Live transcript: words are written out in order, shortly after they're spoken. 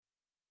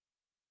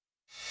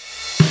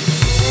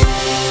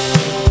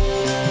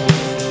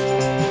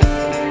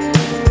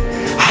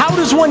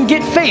anyone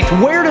get faith?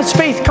 Where does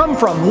faith come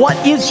from? What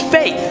is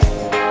faith?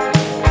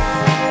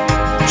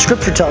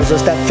 Scripture tells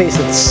us that faith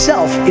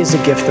itself is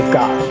a gift of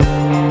God.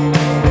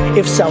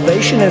 If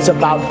salvation is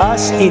about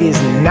us, it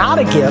is not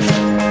a gift.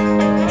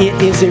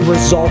 It is a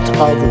result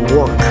of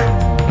work.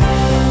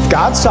 If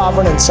God's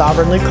sovereign and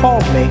sovereignly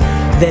called me,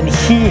 then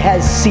He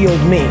has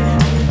sealed me.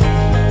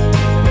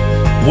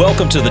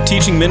 Welcome to the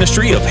teaching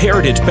ministry of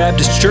Heritage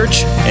Baptist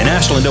Church in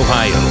Ashland,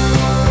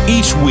 Ohio.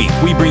 Each week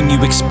we bring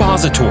you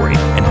expository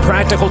and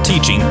practical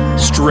teaching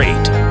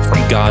straight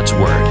from God's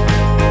Word.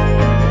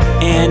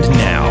 And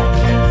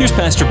now, here's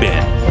Pastor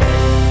Ben.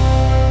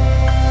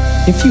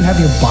 If you have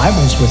your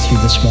Bibles with you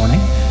this morning,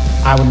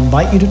 I would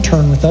invite you to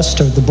turn with us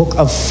to the book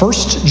of 1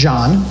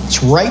 John.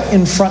 It's right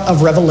in front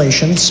of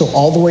Revelation, so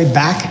all the way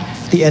back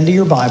at the end of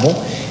your Bible.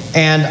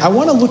 And I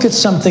want to look at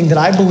something that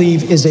I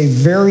believe is a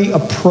very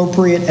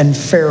appropriate and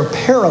fair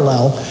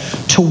parallel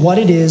to what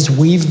it is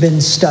we've been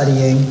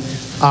studying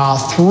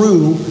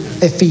through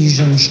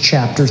Ephesians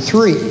chapter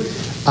 3.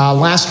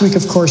 Last week,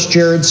 of course,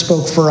 Jared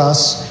spoke for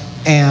us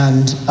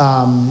and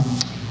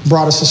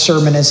brought us a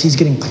sermon as he's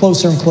getting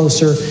closer and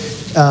closer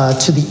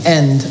to the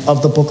end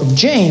of the book of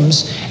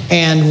James.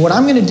 And what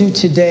I'm going to do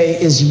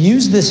today is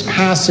use this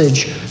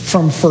passage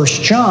from 1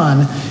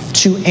 John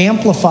to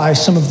amplify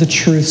some of the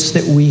truths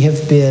that we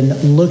have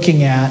been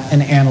looking at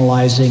and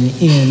analyzing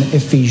in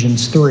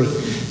Ephesians 3.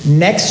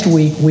 Next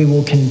week, we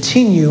will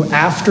continue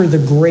after the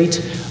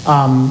great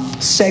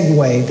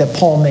segue that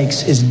Paul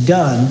makes is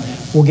done.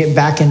 We'll get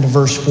back into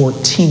verse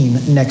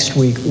 14 next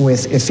week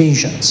with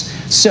Ephesians.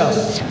 So,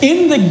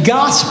 in the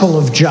Gospel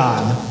of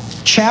John,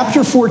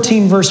 chapter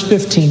 14, verse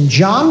 15,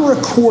 John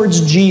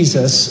records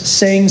Jesus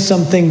saying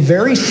something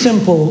very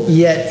simple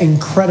yet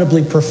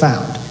incredibly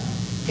profound.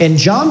 In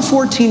John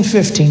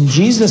 14:15,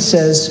 Jesus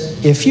says,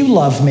 "If you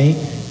love me,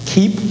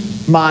 keep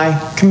my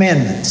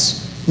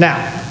commandments." Now,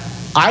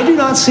 I do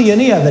not see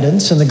any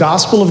evidence in the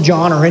Gospel of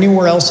John or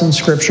anywhere else in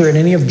Scripture, in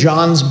any of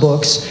John's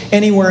books,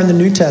 anywhere in the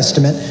New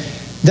Testament,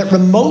 that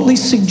remotely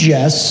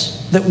suggests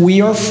that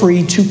we are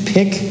free to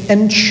pick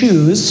and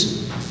choose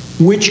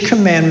which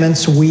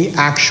commandments we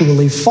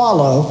actually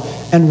follow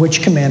and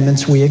which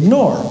commandments we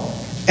ignore.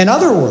 In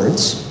other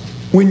words,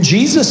 when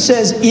Jesus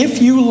says,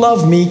 "If you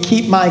love me,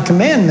 keep my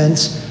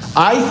commandments,"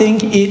 I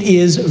think it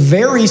is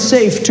very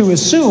safe to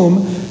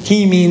assume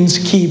he means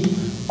keep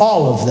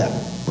all of them,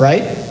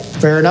 right?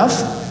 Fair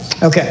enough?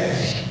 Okay.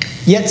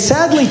 Yet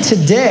sadly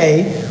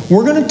today,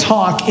 we're going to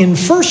talk in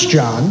 1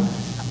 John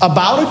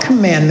about a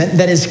commandment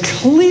that is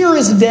clear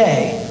as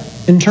day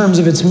in terms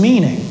of its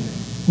meaning,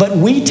 but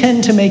we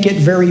tend to make it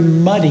very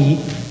muddy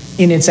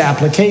in its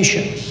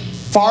application.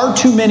 Far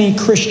too many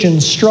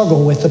Christians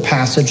struggle with the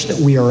passage that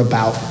we are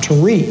about to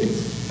read.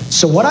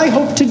 So what I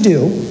hope to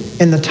do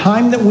in the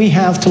time that we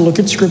have to look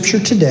at Scripture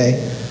today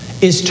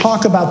is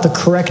talk about the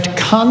correct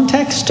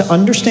context to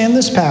understand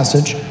this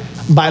passage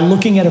by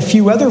looking at a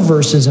few other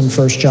verses in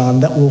 1 John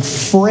that will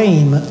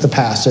frame the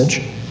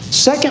passage.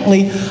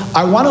 Secondly,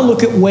 I want to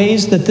look at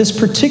ways that this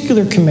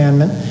particular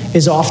commandment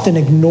is often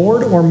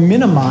ignored or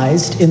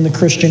minimized in the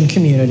Christian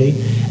community.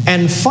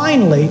 And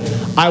finally,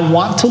 I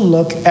want to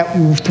look at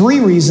 3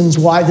 reasons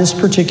why this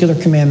particular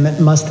commandment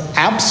must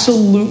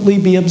absolutely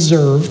be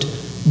observed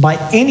by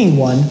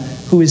anyone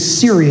who is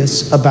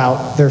serious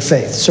about their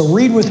faith. So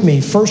read with me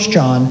 1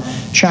 John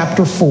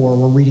chapter 4.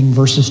 We're reading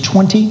verses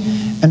 20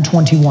 and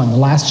 21, the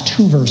last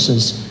 2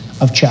 verses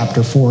of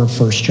chapter 4 of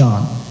 1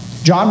 John.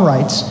 John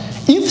writes,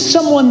 "If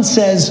someone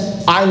says,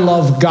 'I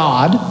love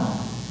God,'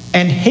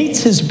 and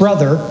hates his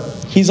brother,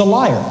 he's a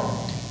liar.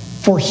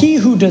 For he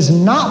who does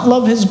not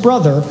love his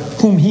brother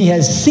whom he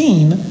has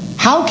seen,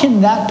 how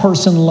can that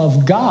person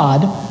love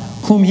God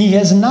whom he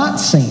has not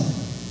seen?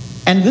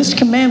 And this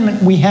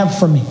commandment we have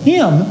from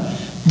him,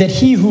 that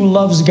he who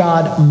loves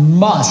God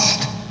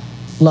must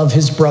love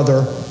his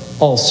brother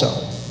also."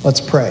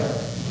 Let's pray.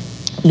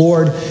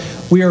 Lord,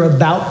 we are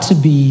about to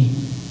be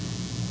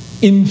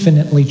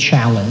infinitely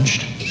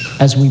challenged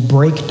as we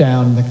break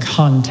down the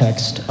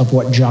context of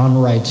what John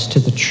writes to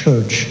the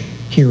church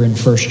here in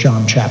 1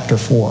 John chapter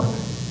 4.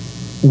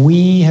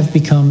 We have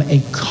become a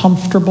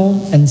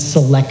comfortable and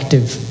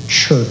selective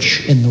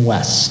church in the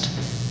West.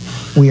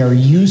 We are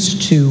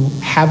used to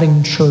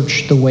having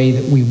church the way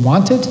that we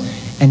want it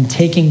and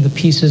taking the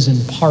pieces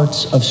and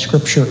parts of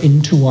Scripture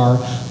into our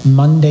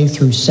Monday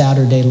through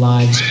Saturday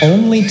lives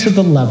only to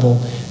the level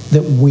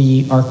that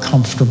we are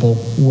comfortable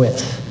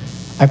with.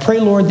 I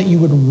pray, Lord, that you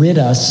would rid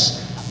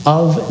us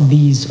of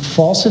these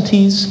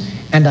falsities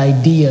and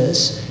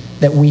ideas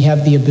that we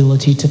have the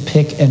ability to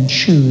pick and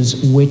choose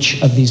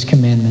which of these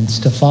commandments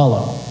to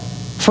follow.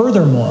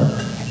 Furthermore,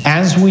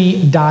 as we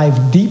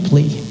dive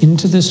deeply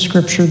into this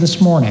Scripture this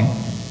morning,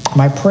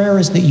 my prayer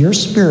is that your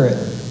Spirit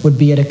would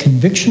be at a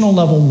convictional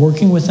level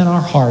working within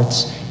our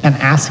hearts and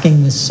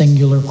asking this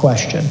singular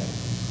question: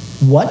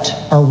 what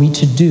are we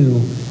to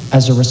do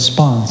as a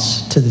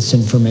response to this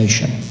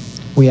information?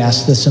 We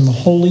ask this in the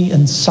holy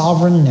and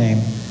sovereign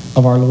name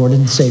of our Lord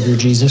and Savior,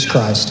 Jesus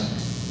Christ.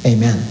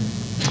 Amen.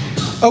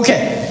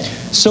 Okay,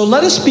 so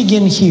let us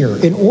begin here.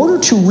 In order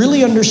to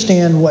really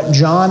understand what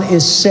John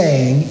is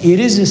saying, it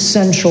is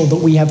essential that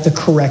we have the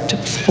correct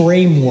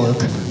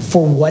framework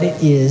for what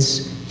it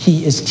is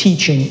he is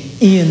teaching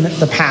in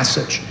the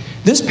passage.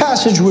 This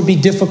passage would be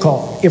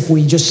difficult if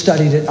we just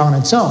studied it on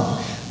its own.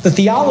 The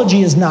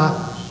theology is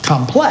not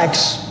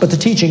complex, but the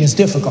teaching is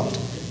difficult.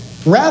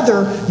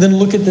 Rather than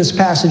look at this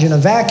passage in a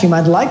vacuum,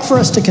 I'd like for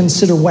us to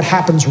consider what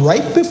happens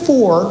right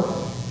before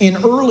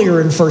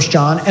earlier in 1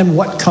 John and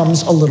what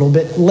comes a little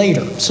bit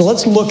later. So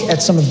let's look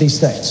at some of these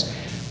things.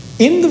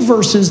 In the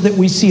verses that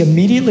we see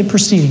immediately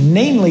preceding,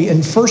 namely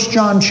in 1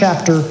 John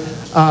chapter,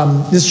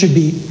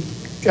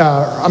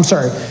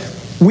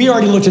 we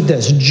already looked at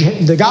this.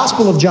 The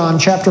Gospel of John,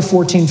 chapter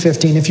 14,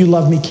 15, if you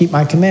love me, keep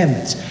my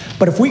commandments.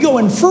 But if we go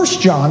in 1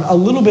 John a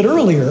little bit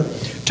earlier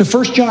to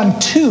 1 John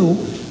 2,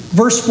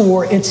 verse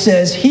 4, it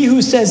says, "He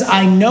who says,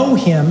 I know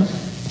him,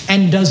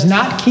 and does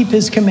not keep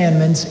his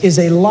commandments is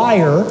a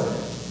liar,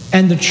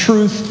 and the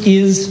truth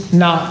is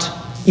not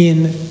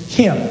in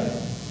him."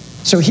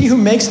 So he who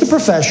makes the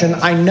profession,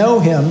 I know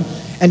him,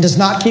 and does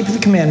not keep the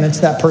commandments,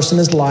 that person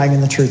is lying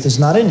and the truth is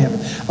not in him.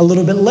 A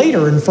little bit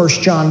later in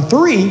 1 John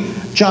 3,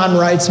 John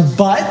writes,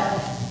 "But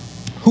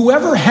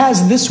whoever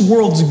has this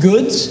world's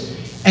goods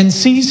and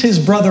sees his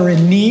brother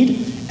in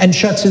need and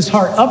shuts his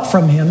heart up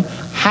from him,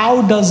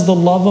 how does the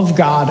love of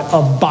God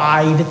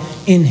abide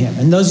in him?"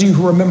 And those of you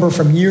who remember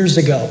from years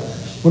ago,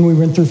 when we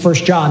went through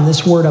 1 John,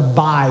 this word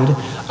abide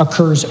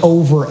occurs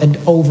over and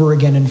over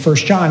again in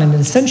 1 John, and it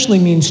essentially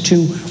means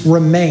to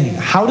remain.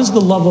 How does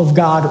the love of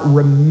God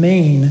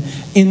remain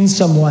in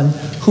someone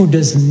who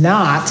does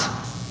not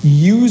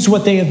use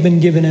what they have been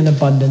given in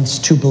abundance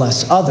to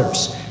bless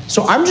others?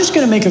 So I'm just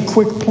going to make a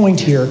quick point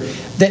here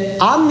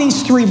that on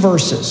these three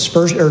verses,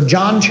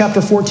 John chapter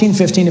 14,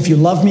 15, if you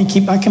love me,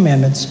 keep my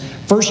commandments,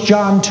 1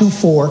 John 2,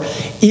 4,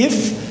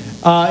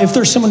 if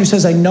there's someone who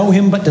says, I know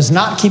him, but does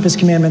not keep his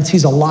commandments,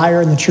 he's a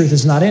liar and the truth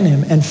is not in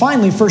him. And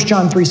finally, 1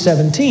 John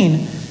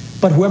 3:17,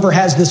 but whoever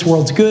has this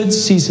world's goods,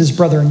 sees his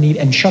brother in need,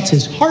 and shuts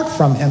his heart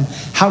from him,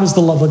 how does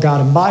the love of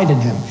God abide in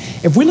him?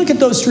 If we look at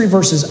those three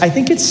verses, I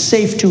think it's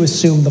safe to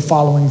assume the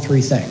following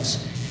three things.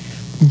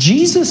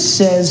 Jesus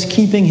says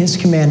keeping his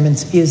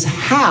commandments is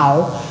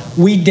how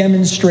we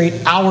demonstrate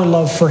our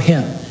love for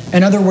him.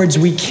 In other words,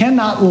 we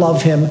cannot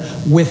love him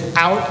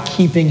without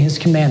keeping his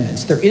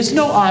commandments. There is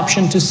no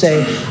option to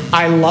say,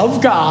 I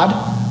love God,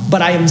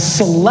 but I am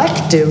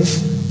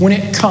selective when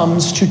it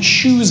comes to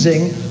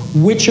choosing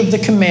which of the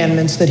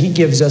commandments that he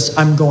gives us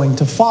I'm going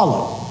to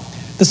follow.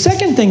 The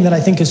second thing that I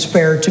think is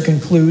fair to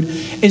conclude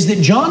is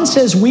that John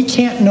says we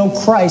can't know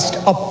Christ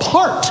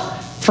apart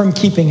from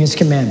keeping his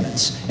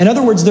commandments. In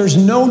other words, there's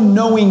no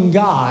knowing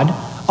God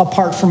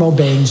apart from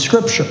obeying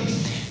Scripture.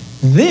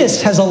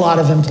 This has a lot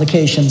of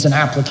implications and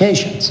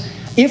applications.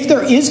 If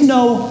there is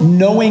no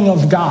knowing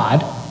of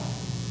God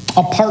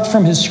apart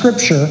from his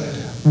Scripture,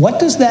 what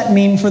does that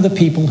mean for the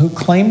people who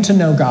claim to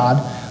know God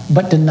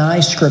but deny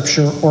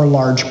Scripture or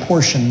large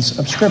portions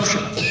of Scripture?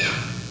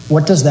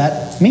 What does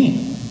that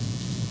mean?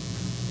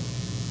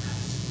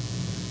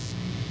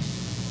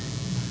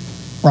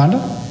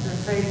 Rhonda?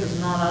 Their faith is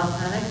not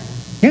authentic?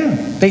 Yeah,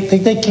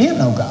 they can't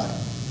know God.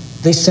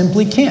 They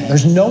simply can't.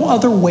 There's no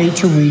other way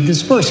to read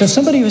this verse. So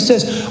somebody who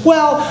says,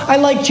 well, I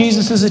like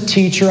Jesus as a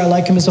teacher, I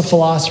like him as a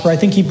philosopher, I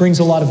think he brings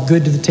a lot of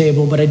good to the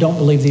table, but I don't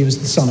believe that he was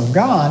the Son of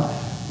God,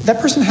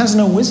 that person has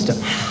no wisdom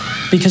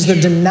because they're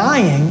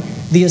denying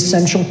the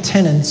essential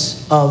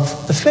tenets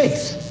of the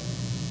faith.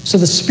 So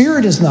the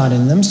Spirit is not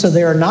in them, so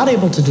they are not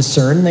able to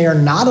discern, they are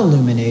not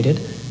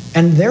illuminated,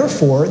 and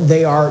therefore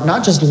they are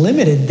not just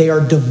limited, they are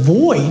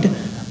devoid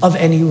of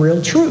any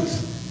real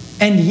truth.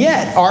 And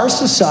yet, our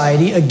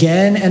society,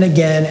 again and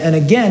again and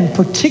again,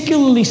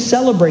 particularly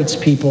celebrates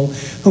people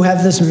who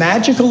have this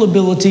magical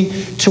ability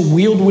to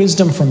wield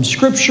wisdom from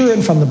Scripture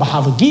and from the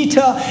Bhagavad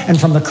Gita and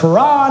from the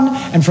Quran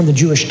and from the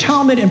Jewish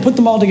Talmud and put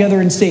them all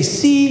together and say,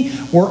 see,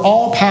 we're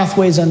all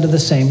pathways unto the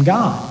same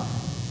God.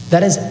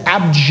 That is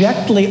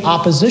abjectly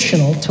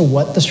oppositional to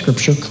what the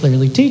Scripture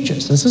clearly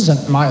teaches. This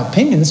isn't my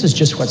opinion. This is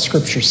just what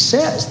Scripture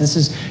says. This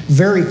is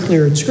very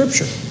clear in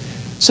Scripture.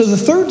 So the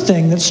third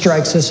thing that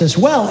strikes us as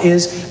well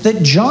is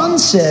that John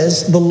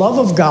says the love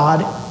of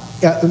God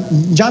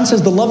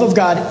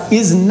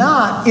is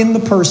not in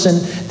the person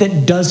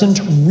that doesn't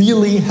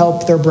really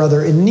help their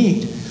brother in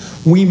need.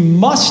 We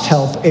must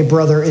help a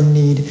brother in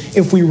need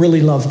if we really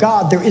love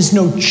God. There is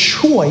no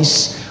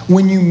choice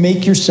when you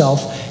make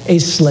yourself a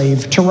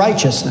slave to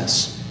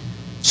righteousness.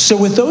 So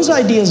with those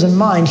ideas in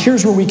mind,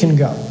 here's where we can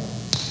go.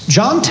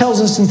 John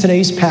tells us in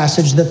today's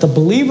passage that the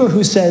believer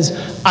who says,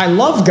 I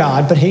love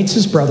God, but hates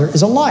his brother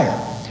is a liar.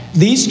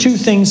 These two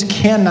things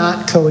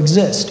cannot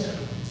coexist.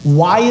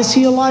 Why is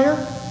he a liar?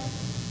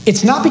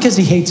 It's not because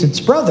he hates his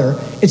brother,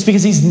 it's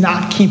because he's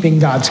not keeping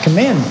God's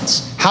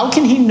commandments. How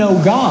can he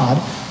know God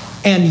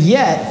and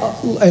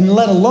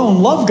let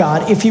alone love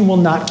God if he will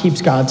not keep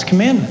God's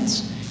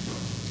commandments?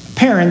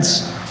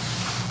 Parents,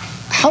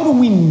 how do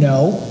we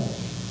know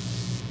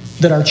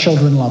that our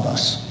children love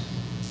us?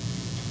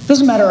 It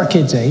doesn't matter our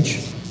kid's age.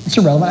 It's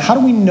irrelevant. How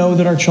do we know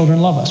that our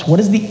children love us? What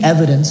is the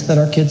evidence that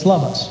our kids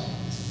love us?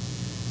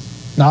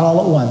 Not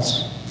all at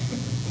once.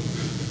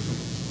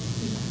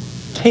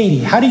 Katie,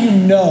 how do you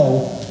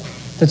know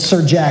that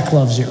Sir Jack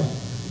loves you?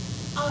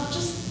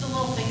 Just the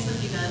little things that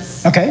he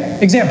does. Okay,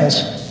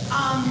 examples.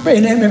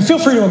 And feel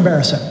free to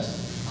embarrass him.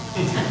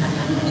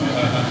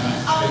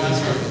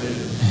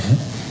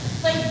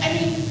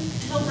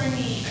 He'll bring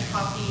me a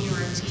coffee or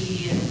a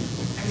tea, and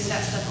that's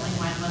definitely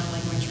my love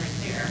language right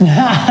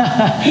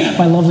there.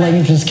 My love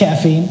language is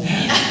caffeine.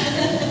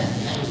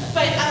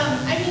 But,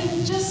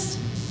 just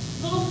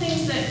little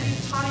things that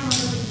we've taught him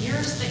over the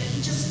years that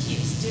he just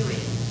keeps doing.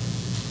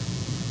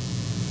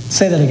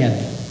 Say that again.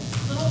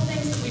 Little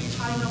things that we've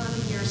taught him over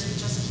the years he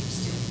just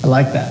keeps doing. I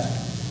like that.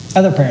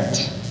 Other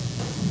parents.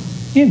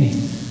 Andy.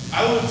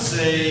 I would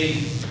say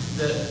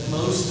that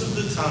most of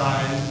the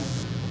time,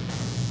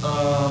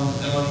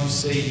 and when you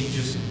say he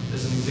just,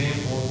 as an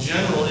example,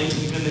 generally,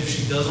 even if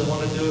she doesn't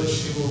want to do it,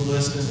 she will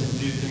listen and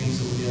do things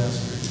that we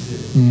ask her to do.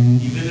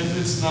 Mm-hmm. Even if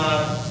it's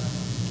not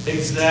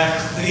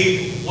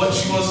exactly what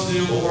she wants to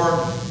do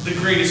or the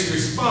greatest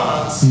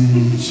response,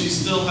 mm-hmm. she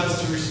still has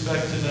to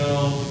respect to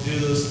know to do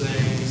those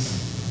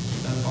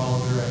things and follow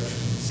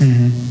directions.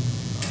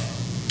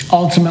 Mm-hmm.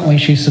 Ultimately,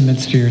 she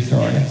submits to your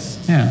authority.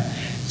 Yes. Yeah.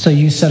 So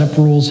you set up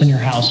rules in your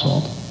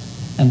household,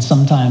 and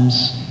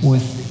sometimes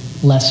with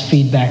less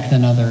feedback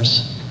than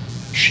others,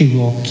 she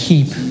will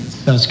keep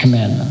those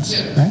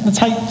commandments. Right? That's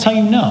how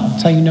you know.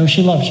 That's how you know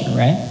she loves you,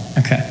 right?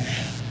 Okay.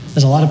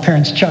 There's a lot of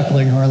parents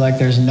chuckling who are like,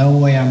 there's no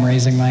way I'm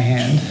raising my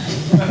hand.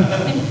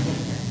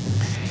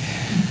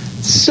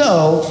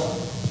 So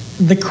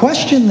the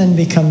question then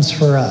becomes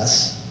for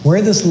us,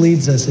 where this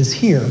leads us is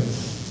here.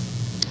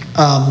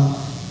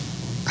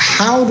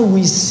 How do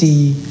we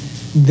see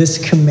this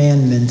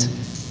commandment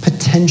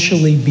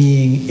potentially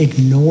being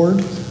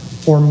ignored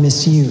or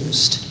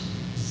misused?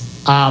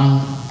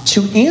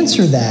 To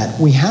answer that,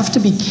 we have to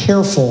be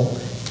careful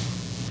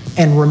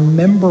and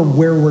remember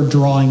where we're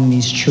drawing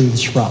these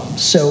truths from.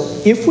 So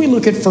if we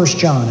look at 1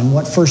 John and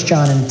what 1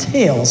 John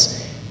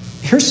entails,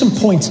 here's some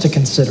points to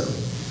consider.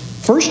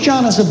 1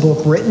 John is a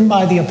book written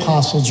by the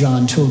Apostle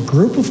John to a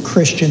group of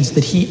Christians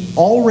that he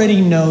already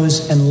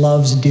knows and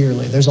loves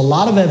dearly. There's a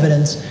lot of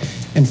evidence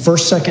in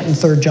 1st, 2nd, and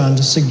 3rd John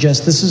to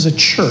suggest this is a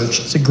church.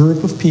 It's a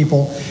group of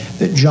people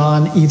that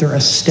John either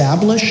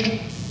established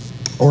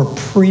or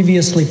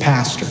previously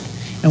pastored.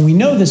 And we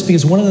know this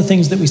because one of the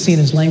things that we see in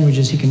his language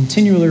is he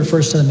continually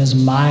refers to them as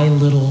my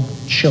little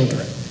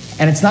children.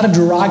 And it's not a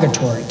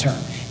derogatory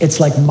term. It's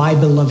like my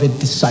beloved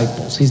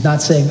disciples. He's not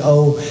saying,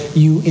 oh,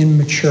 you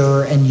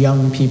immature and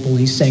young people.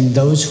 He's saying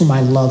those whom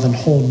I love and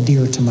hold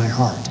dear to my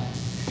heart.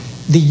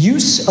 The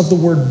use of the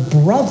word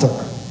brother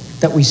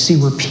that we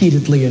see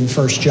repeatedly in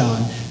 1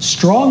 John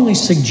strongly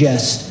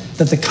suggests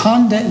that the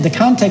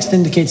context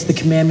indicates the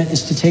commandment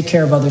is to take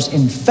care of others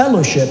in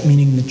fellowship,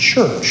 meaning the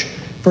church.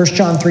 1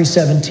 John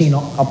 3:17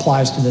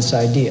 applies to this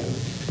idea.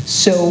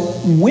 So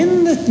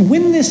when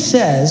this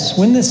says,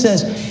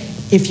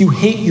 if you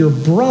hate your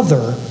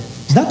brother,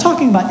 he's not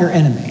talking about your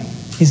enemy.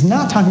 He's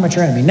not talking about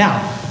your enemy.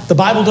 Now, the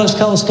Bible does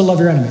tell us to love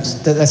your enemies.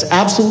 That's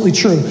absolutely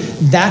true.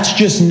 That's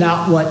just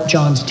not what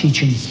John's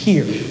teaching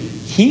here.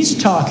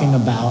 He's talking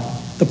about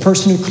the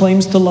person who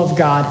claims to love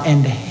God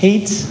and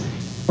hates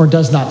or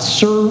does not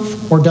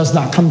serve or does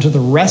not come to the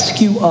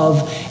rescue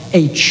of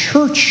a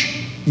church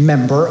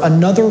member,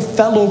 another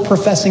fellow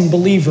professing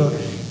believer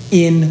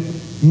in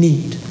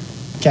need.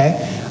 Okay?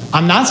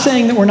 I'm not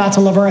saying that we're not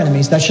to love our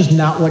enemies. That's just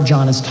not what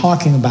John is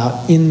talking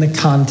about in the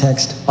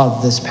context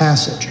of this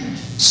passage.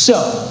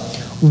 So,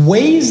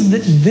 ways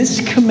that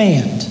this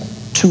command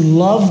to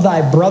love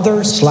thy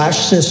brother /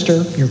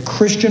 sister, your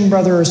Christian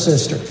brother or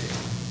sister,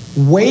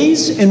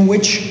 ways in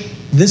which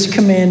this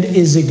command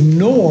is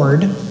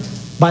ignored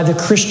by the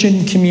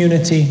Christian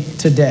community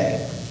today.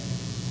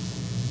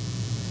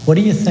 What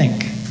do you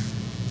think?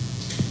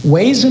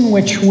 Ways in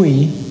which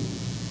we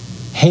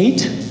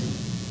hate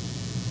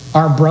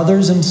our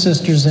brothers and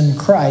sisters in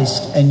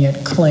Christ and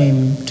yet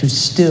claim to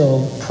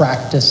still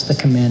practice the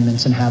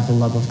commandments and have the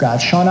love of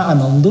God. Shauna, I'm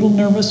a little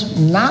nervous,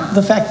 not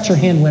the fact that your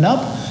hand went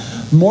up,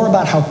 more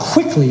about how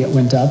quickly it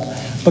went up,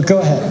 but go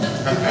ahead.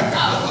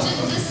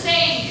 Just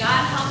saying, God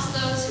helps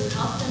those who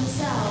help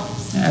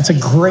themselves. That's a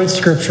great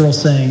scriptural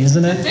saying,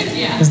 isn't it?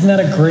 Yeah. Isn't that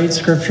a great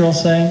scriptural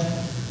saying?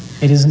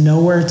 It is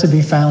nowhere to be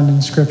found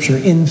in Scripture.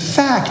 In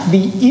fact,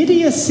 the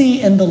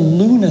idiocy and the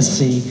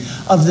lunacy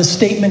of the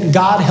statement,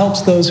 God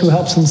helps those who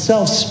help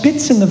themselves,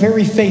 spits in the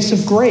very face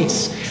of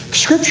grace.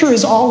 Scripture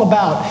is all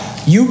about,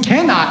 you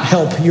cannot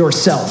help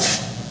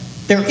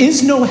yourself. There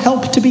is no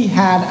help to be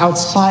had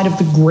outside of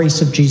the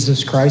grace of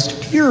Jesus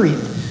Christ,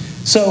 period.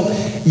 So,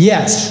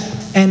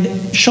 yes, and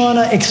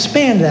Shauna,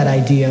 expand that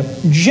idea.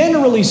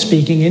 Generally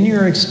speaking, in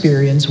your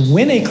experience,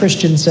 when a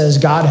Christian says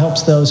God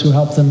helps those who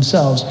help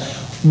themselves,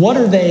 what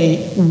are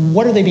they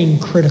being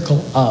critical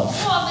of?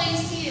 Well, they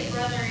see a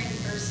brother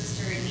or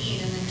sister in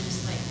need, and they're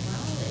just like,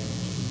 well,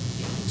 if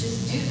you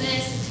just do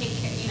this and take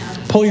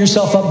care, Pull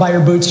yourself up by your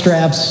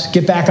bootstraps,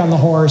 get back on the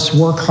horse,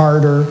 work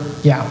harder.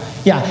 Yeah.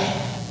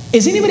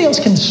 Is anybody else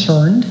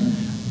concerned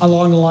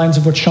along the lines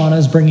of what Shauna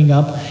is bringing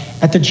up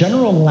at the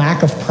general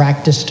lack of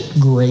practiced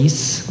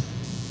grace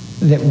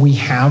that we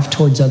have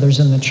towards others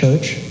in the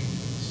church?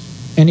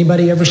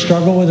 Anybody ever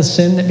struggle with a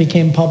sin that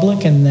became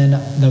public and then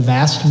the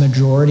vast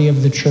majority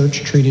of the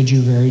church treated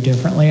you very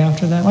differently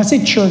after that? When I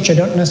say church, I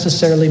don't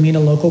necessarily mean a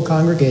local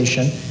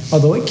congregation,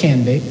 although it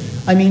can be.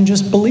 I mean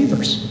just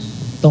believers.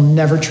 They'll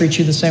never treat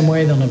you the same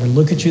way. They'll never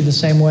look at you the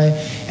same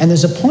way. And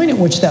there's a point at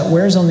which that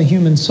wears on the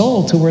human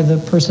soul to where the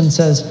person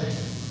says,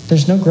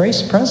 there's no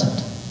grace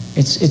present.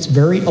 It's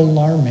very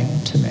alarming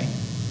to me.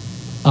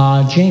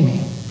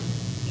 Jamie.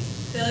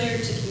 Failure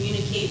to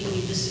communicate when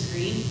you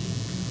disagree.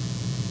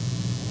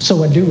 So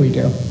what do we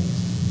do?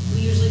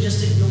 We usually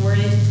just ignore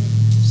it,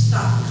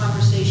 stop the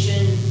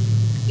conversation,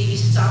 maybe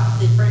stop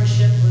the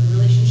friendship or the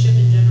relationship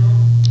in general.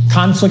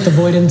 Conflict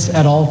avoidance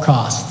at all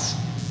costs.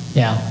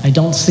 Yeah, I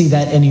don't see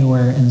that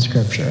anywhere in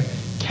Scripture.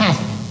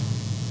 Kathy.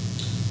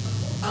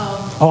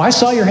 Oh, I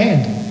saw your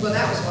hand. Well,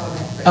 that was one of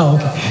my friends. Oh,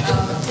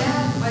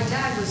 okay. My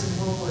dad was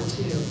in World War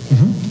II.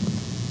 Mm-hmm.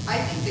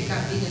 I think they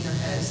got beat in their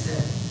heads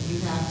that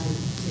you have to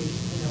take,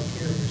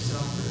 care of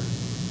yourself,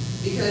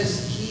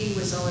 because he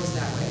was always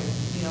that way.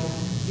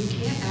 You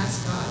can't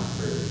ask God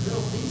for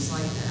little things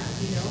like that.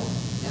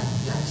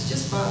 That's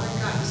just bothering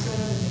God. He's got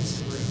other things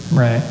to worry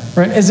about.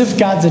 Right. As if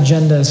God's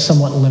agenda is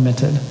somewhat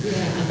limited.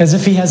 Yeah. As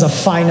if he has a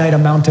finite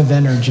amount of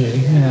energy.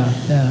 Yeah.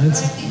 But I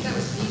think that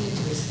was beat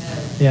into his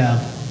head.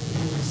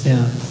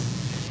 Yeah.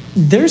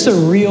 There's a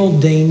real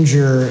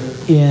danger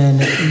in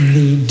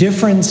the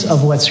difference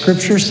of what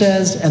Scripture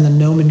says and the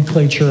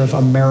nomenclature of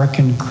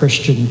American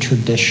Christian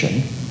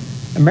tradition.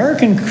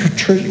 American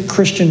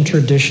Christian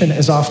tradition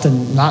is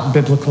often not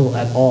biblical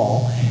at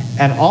all.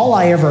 And all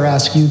I ever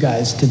ask you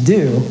guys to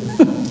do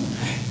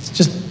is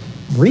just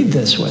read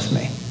this with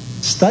me,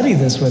 study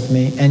this with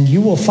me, and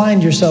you will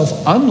find yourself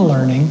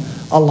unlearning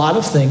a lot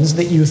of things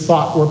that you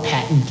thought were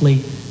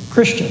patently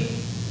Christian.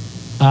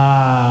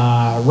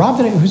 Rob,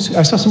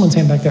 I saw someone's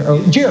hand back there.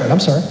 Oh, Jared, I'm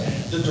sorry.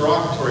 The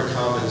derogatory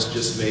comments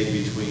just made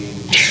between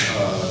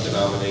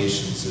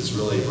denominations is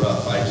really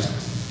rough. I just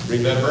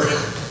remember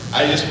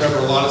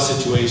a lot of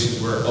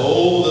situations where,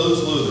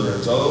 those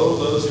Lutherans,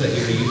 those that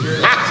you hear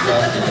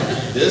that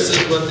stuff. This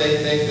is what they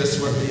think, this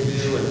is what they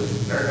do, and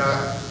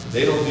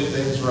they don't do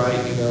things right.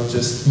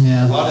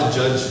 A lot of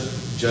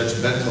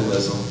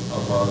judgmentalism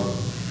among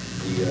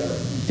the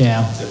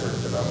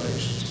different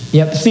denominations.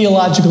 Yep,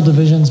 theological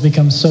divisions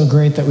become so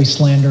great that we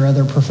slander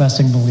other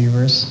professing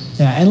believers.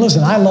 Yeah, and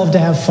listen, I love to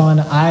have fun.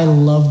 I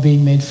love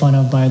being made fun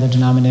of by other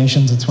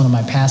denominations. It's one of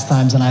my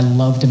pastimes, and I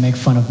love to make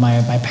fun of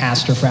my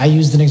pastor. I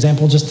used an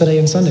example just today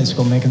in Sunday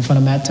school, making fun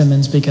of Matt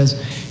Timmons because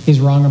he's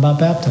wrong about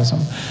baptism.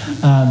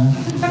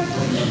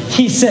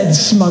 He said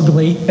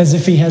smugly, as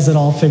if he has it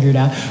all figured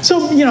out. So,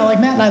 like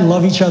Matt and I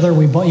love each other.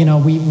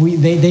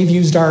 They've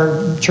used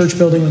our church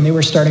building when they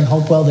were starting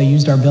Hopewell. They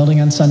used our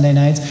building on Sunday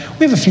nights.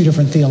 We have a few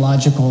different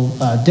theological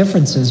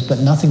differences, but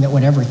nothing that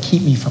would ever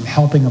keep me from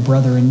helping a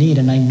brother in need,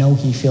 and I know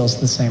he feels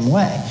the same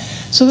way.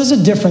 So there's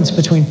a difference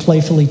between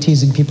playfully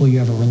teasing people you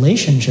have a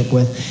relationship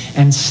with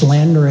and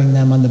slandering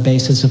them on the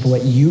basis of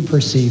what you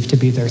perceive to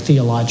be their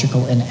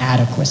theological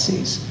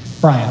inadequacies.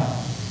 Brian.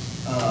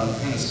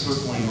 Kind of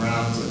circling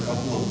around to a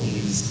couple of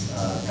these,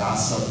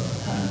 gossip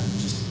and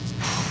just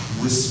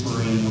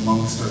whispering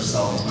amongst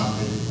ourselves, not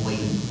the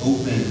blatant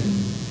open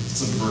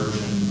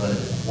subversion, but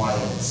quiet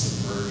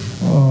subversion.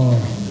 Oh,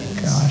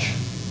 gosh.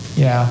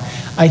 Yeah.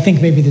 I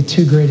think maybe the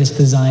two greatest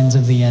designs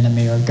of the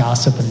enemy are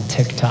gossip and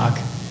TikTok.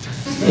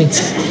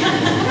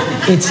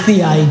 It's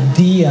the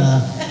idea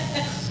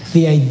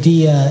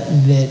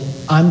that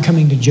I'm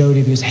coming to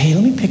Jody because, hey,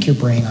 let me pick your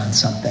brain on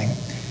something.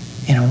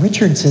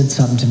 Richard said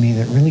something to me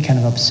that really kind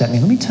of upset me.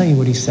 Let me tell you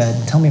what he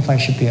said. Tell me if I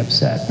should be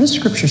upset. What does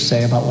Scripture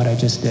say about what I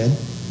just did?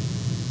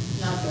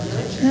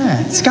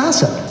 Yeah, it's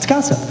gossip. It's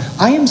gossip.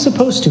 I am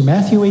supposed to,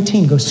 Matthew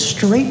 18, go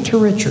straight to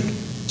Richard.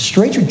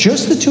 Straight to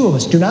just the two of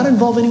us. Do not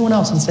involve anyone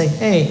else and say,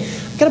 hey,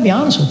 I've got to be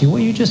honest with you.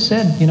 What you just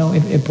said,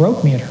 it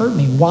broke me. It hurt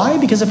me. Why?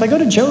 Because if I go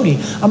to Jody,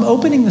 I'm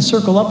opening the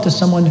circle up to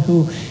someone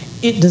who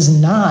it does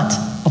not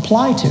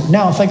apply to.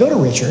 Now, if I go to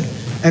Richard,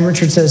 and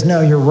Richard says,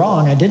 no, you're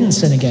wrong, I didn't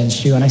sin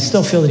against you, and I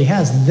still feel that he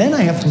has, then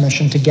I have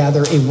permission to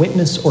gather a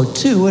witness or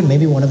two, and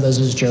maybe one of those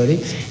is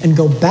Jody, and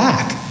go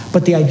back.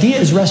 But the idea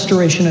is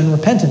restoration and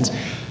repentance.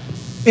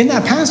 In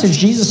that passage,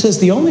 Jesus says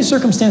the only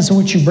circumstance in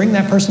which you bring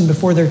that person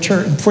before the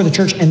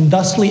church and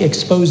thusly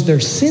expose their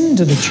sin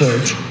to the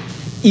church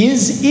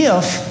is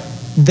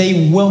if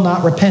they will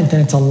not repent,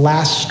 and it's a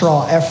last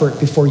straw effort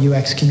before you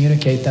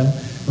excommunicate them,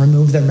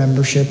 remove their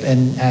membership,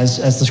 and as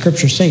the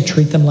Scriptures say,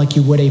 treat them like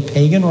you would a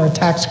pagan or a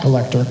tax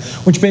collector,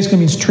 which basically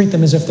means treat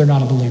them as if they're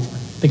not a believer,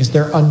 because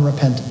they're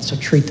unrepentant, so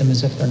treat them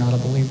as if they're not a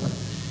believer.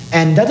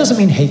 And that doesn't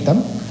mean hate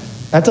them.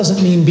 That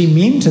doesn't mean be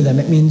mean to them.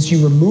 It means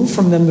you remove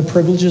from them the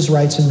privileges,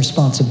 rights, and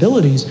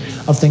responsibilities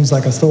of things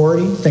like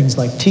authority, things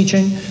like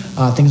teaching,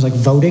 things like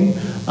voting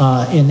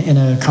in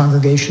a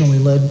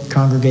congregationally led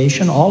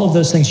congregation. All of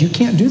those things, you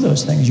can't do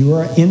those things. You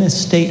are in a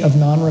state of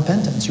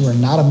non-repentance. You are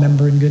not a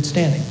member in good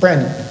standing.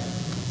 Brandon.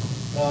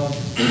 I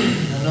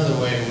another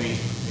way we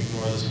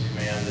ignore this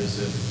command is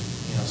if,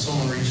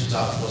 someone reaches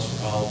out to us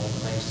for help and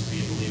claims to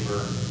be a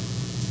believer,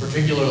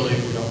 particularly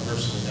if we don't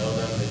personally know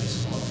them, they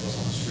just come up to us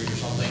on the street or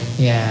something.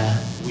 Yeah.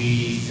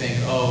 We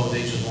think, oh,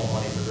 they just want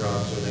money for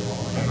drugs or they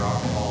want money for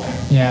alcohol.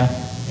 Yeah.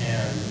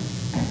 And,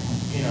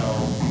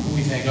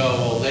 we think,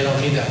 oh, well, they don't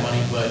need that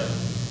money, but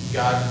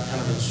God kind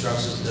of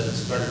instructs us that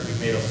it's better to be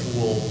made a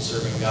fool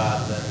serving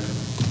God than,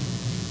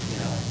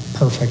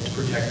 Perfect.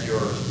 protect your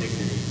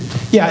dignity.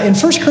 Yeah, in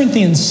 1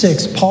 Corinthians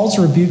 6, Paul's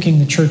rebuking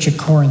the church at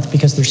Corinth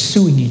because they're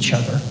suing each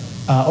other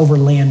over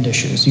land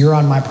issues. You're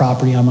on my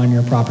property, I'm on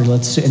your property,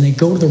 let's sue. And they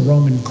go to the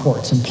Roman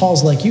courts. And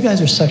Paul's like, you guys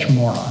are such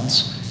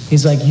morons.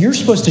 He's like, you're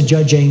supposed to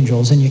judge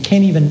angels, and you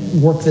can't even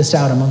work this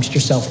out amongst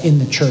yourself in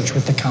the church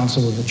with the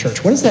council of the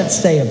church. What does that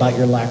say about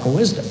your lack of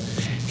wisdom?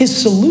 His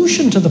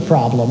solution to the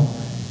problem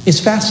is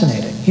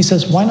fascinating. He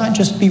says, why not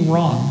just be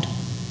wronged?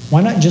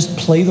 Why not just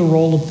play the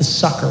role of the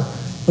sucker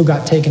who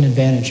got taken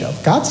advantage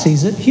of? God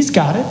sees it. He's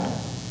got it.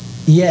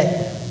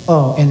 Yet,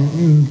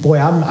 and boy,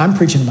 I'm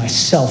preaching to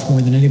myself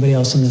more than anybody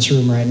else in this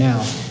room right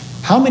now.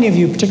 How many of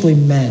you, particularly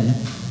men,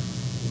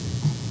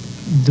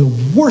 the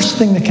worst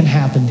thing that can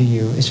happen to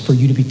you is for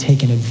you to be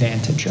taken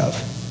advantage of?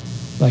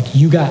 Like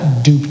you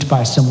got duped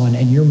by someone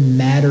and you're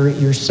madder at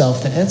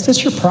yourself than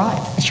it's your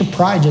pride. It's your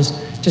pride just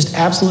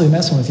absolutely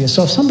messing with you.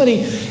 So if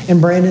somebody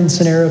in Brandon's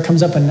scenario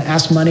comes up and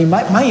asks money,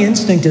 my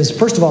instinct is,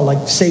 first of all,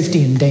 like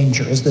safety and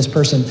danger. Is this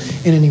person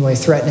in any way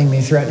threatening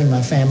me, threatening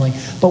my family?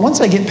 But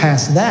once I get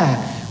past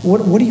that,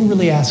 what are you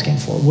really asking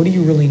for? What do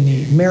you really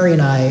need? Mary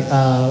and I,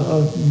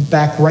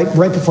 back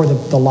right before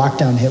the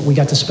lockdown hit, we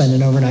got to spend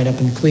an overnight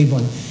up in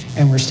Cleveland,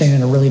 and we're staying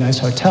in a really nice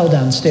hotel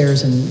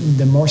downstairs.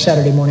 And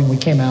Saturday morning we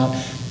came out,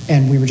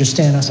 and we were just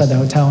standing outside the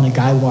hotel, and a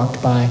guy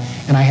walked by,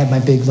 and I had my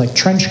big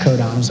trench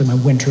coat on. It was like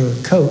my winter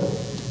coat.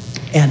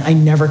 And I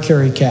never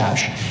carry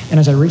cash. And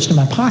as I reached in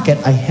my pocket,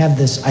 I had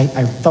this.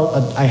 I felt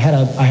I had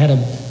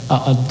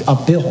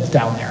a bill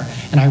down there,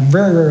 and I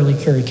very rarely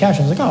carry cash.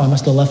 I was like, oh, I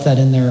must have left that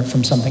in there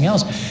from something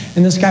else.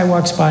 And this guy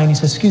walks by and he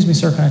says, "Excuse me,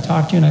 sir, can I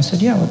talk to you?" And I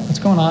said, "Yeah, what's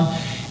going on?"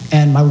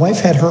 And my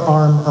wife had her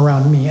arm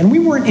around me, and we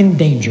weren't in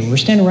danger. We were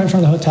standing right in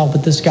front of the hotel,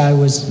 but this guy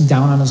was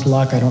down on his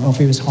luck. I don't know if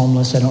he was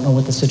homeless. I don't know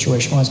what the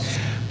situation was.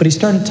 But he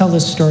started to tell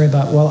this story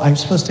about, well, I'm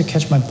supposed to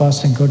catch my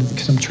bus and go to,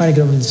 because I'm trying to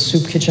get over to the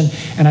soup kitchen.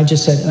 And I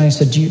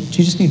said, do you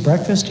just need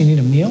breakfast? Do you need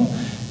a meal?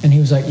 And he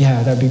was like,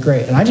 yeah, that'd be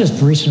great. And I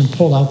just reached and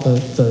pulled out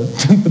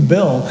the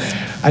bill.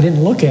 I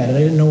didn't look at it. I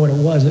didn't know what it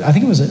was. I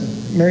think it was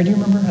Mary, do you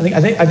remember?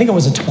 I think it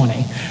was a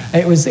 20.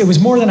 It was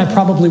more than I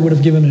probably would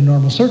have given in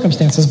normal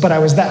circumstances, but I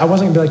wasn't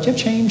going to be like, you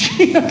have change?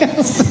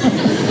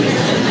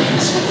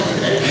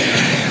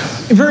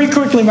 Very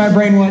quickly, my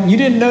brain went, you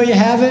didn't know you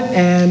have it,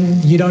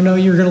 and you don't know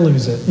you're going to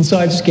lose it. And so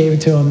I just gave it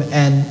to him.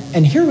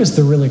 And here was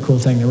the really cool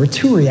thing. There were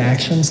 2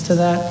 reactions to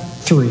that.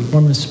 3.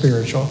 One was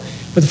spiritual.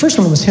 But the first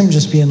one was him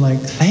just being like,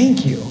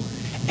 thank you.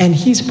 And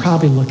he's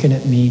probably looking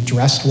at me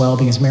dressed well,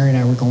 because Mary and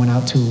I were going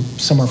out to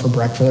somewhere for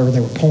breakfast, or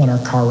they were pulling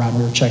our car around,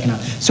 we were checking out.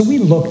 So we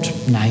looked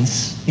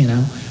nice,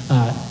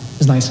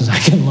 as nice as I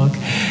can look.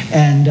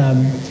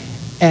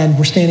 And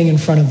we're standing in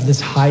front of this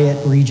Hyatt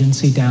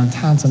Regency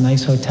downtown. It's a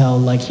nice hotel.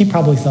 Like, he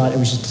probably thought it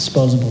was just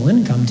disposable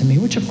income to me,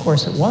 which of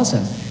course it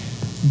wasn't.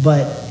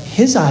 But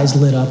his eyes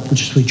lit up with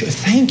sweet joy.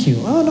 Thank you.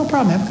 Oh, no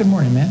problem. Have a good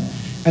morning, man.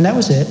 And that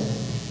was it.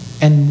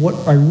 And what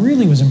I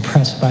really was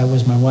impressed by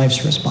was my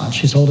wife's response.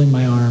 She's holding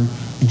my arm,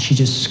 and she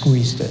just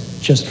squeezed it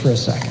just for a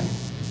second.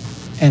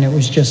 And it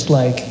was just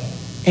like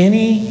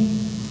any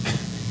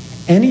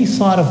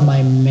thought of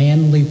my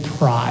manly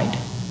pride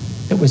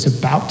that was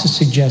about to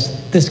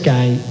suggest this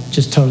guy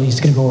just totally, he's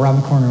going to go around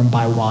the corner and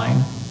buy wine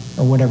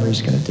or whatever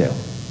he's going to do,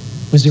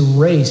 was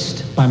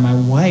erased by my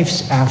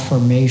wife's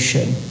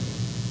affirmation,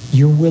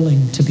 you're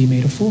willing to be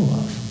made a fool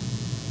of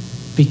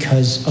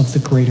because of the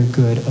greater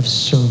good of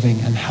serving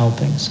and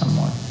helping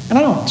someone. And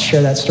I don't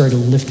share that story to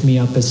lift me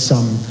up as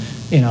some,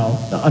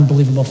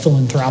 unbelievable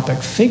philanthropic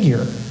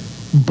figure,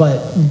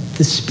 but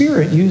the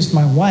Spirit used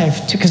my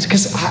wife to,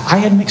 because I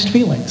had mixed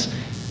feelings.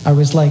 I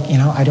was like,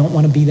 I don't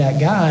want to be that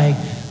guy,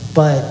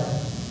 but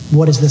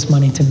what is this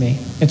money to me?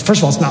 First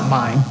of all, it's not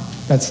mine.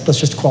 Let's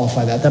just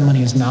qualify that. That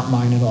money is not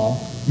mine at all.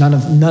 None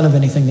of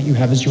anything that you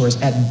have is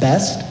yours. At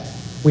best,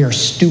 we are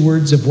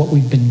stewards of what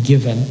we've been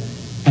given,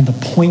 and the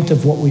point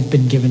of what we've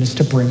been given is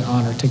to bring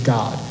honor to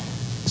God.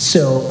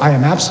 So I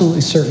am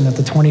absolutely certain that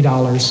the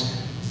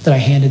 $20 that I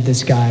handed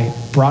this guy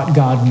brought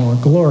God more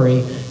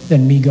glory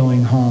than me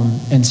going home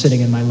and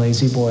sitting in my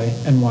lazy boy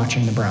and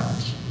watching the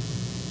Browns.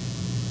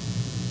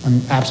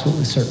 I'm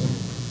absolutely certain.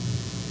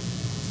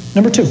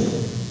 Number 2,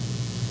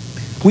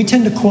 we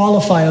tend to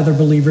qualify other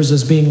believers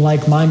as being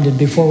like-minded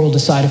before we'll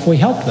decide if we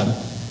help them.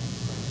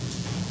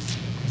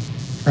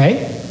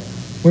 Right?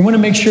 We want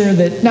to make sure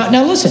that...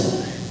 Now listen,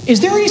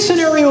 is there any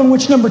scenario in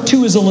which number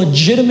 2 is a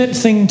legitimate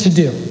thing to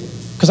do?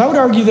 Because I would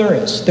argue there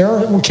is.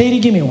 Katie,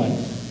 give me one.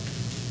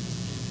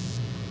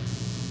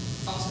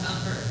 False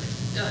comfort,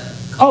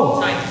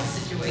 type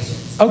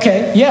situations.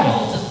 Okay, yeah.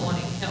 All just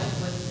wanting help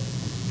with.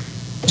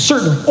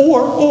 Certainly.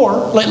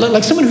 Or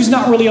like someone who's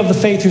not really of the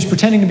faith, who's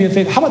pretending to be of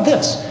faith. How about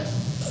this?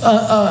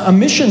 a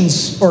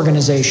missions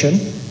organization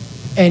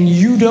and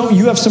you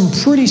have some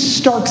pretty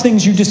stark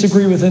things you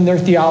disagree with in their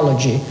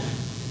theology,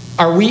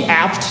 are we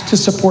apt to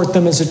support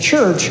them as a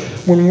church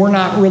when we're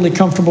not really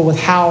comfortable with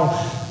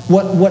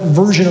what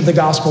version of the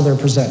gospel they're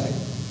presenting?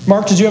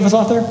 Mark, did you have a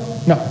thought there?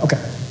 No, okay.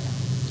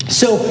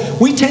 So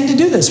we tend to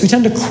do this. We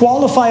tend to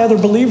qualify other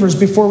believers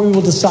before we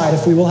will decide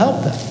if we will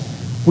help them.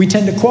 We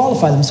tend to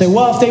qualify them and say,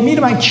 well, if they meet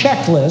my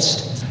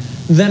checklist,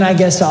 then I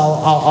guess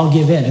I'll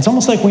give in. It's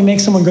almost like we make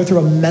someone go through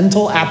a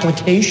mental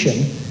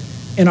application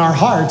in our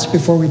hearts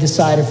before we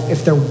decide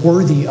if they're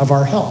worthy of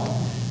our help.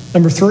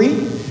 Number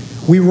 3,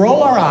 we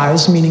roll our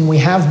eyes, meaning we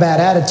have bad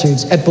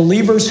attitudes, at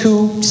believers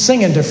who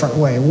sing a different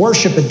way,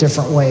 worship a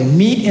different way,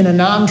 meet in a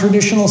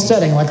non-traditional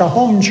setting like a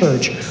home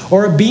church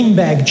or a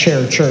beanbag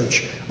chair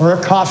church or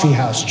a coffee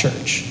house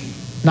church.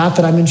 Not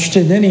that I'm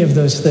interested in any of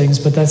those things,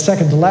 but that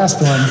second to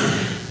last one,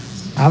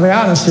 I'll be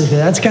honest with you,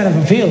 that's kind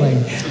of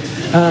appealing.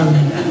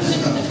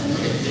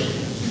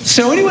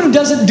 So anyone who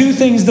doesn't do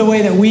things the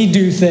way that we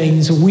do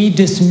things, we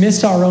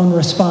dismiss our own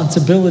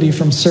responsibility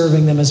from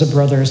serving them as a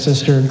brother or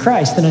sister in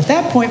Christ. And at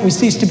that point, we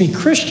cease to be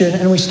Christian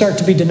and we start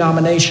to be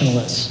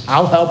denominationalists.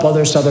 I'll help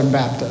other Southern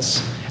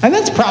Baptists. And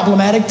that's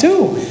problematic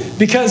too,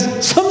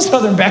 because some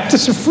Southern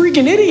Baptists are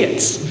freaking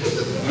idiots.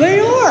 They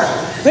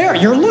are.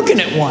 You're looking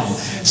at one.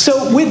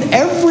 So with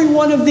every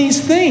one of these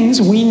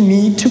things, we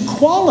need to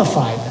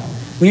qualify them.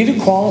 We need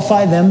to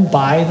qualify them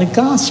by the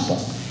gospel.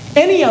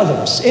 Any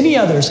others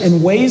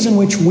in ways in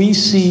which we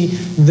see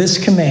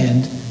this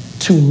command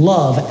to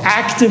love,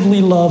 actively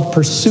love,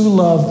 pursue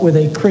love with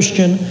a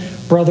Christian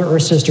brother or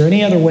sister,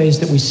 any other ways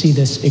that we see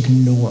this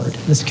ignored?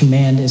 This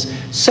command is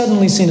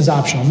suddenly seen as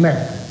optional. Mary?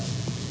 I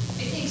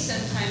think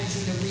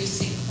sometimes in the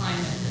recent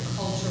climate, the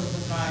cultural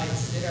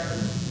divides that are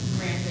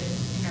rampant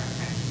in our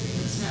country,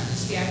 it's not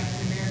just the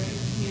African American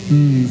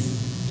community, it's,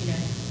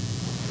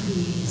 the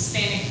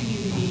Hispanic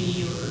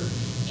community or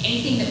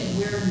anything that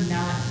we're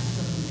not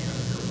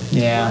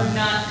Yeah. we're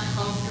not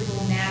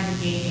comfortable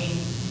navigating.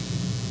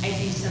 I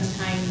think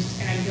sometimes,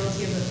 and I'm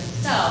guilty of it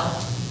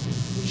myself,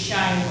 we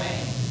shy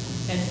away.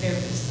 That's their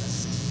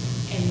business.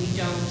 And we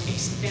don't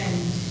extend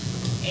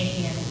a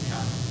hand of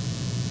help.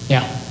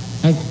 Yeah.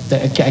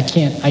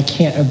 I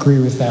can't agree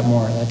with that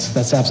more. That's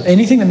absolutely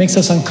anything that makes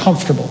us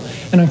uncomfortable.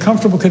 And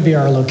uncomfortable could be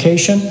our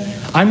location.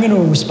 I'm going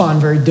to respond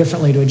very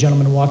differently to a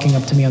gentleman walking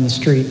up to me on the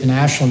street in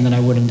Ashland than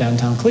I would in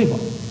downtown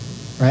Cleveland.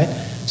 Right?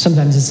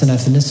 Sometimes it's an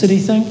ethnicity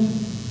thing.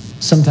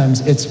 Sometimes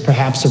it's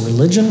perhaps a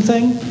religion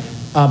thing.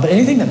 But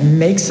anything that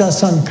makes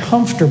us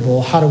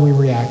uncomfortable, how do we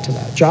react to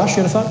that? Josh,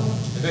 you had a thought? I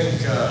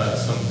think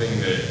something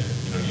that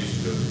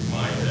used to go through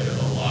my head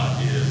a lot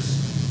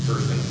is,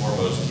 first and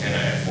foremost, can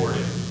I afford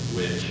it?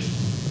 Which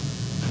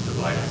the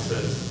Bible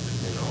says,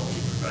 he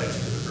provides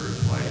for the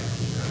bird's wife.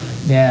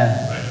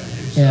 Yeah. Right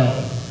for you. So,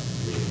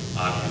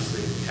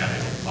 obviously, having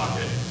a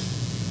pocket,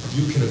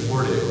 you can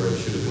afford it, or it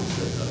should have been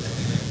spent on it.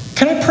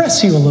 Can I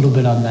press you a little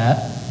bit on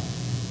that?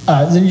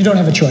 Then you don't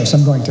have a choice.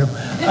 I'm going to.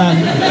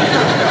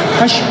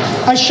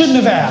 I shouldn't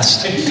have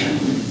asked.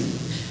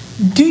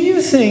 Do you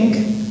think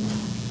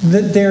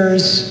that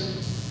there's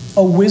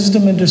a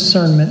wisdom and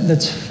discernment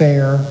that's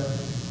fair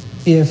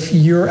if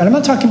you're, and I'm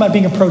not talking about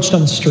being approached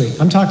on the street.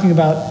 I'm talking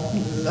about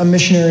a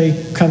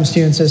missionary comes to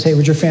you and says, hey,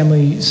 would your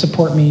family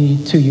support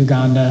me to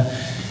Uganda?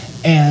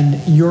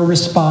 And your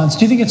response,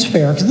 do you think it's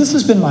fair? Because this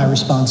has been my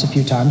response a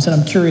few times, and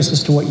I'm curious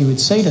as to what you would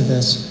say to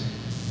this.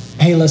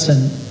 Hey,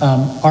 listen,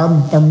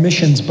 our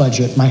missions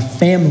budget, my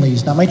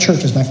family's, not my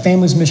church's, my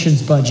family's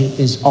missions budget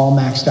is all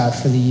maxed out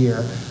for the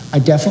year. I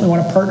definitely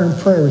want to partner in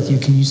prayer with you.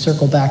 Can you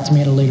circle back to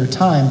me at a later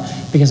time?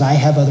 Because I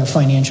have other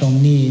financial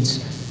needs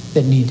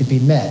that need to be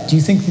met. Do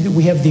you think that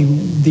we have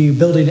the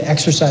ability to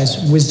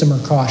exercise wisdom or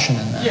caution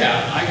in that?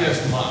 Yeah, I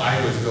guess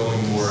I was going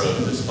more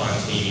of the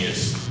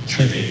spontaneous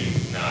giving,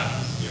 not,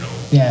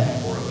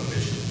 more of a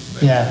missions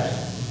thing. Yeah.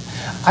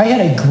 I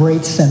had a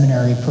great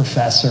seminary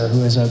professor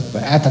who was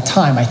at the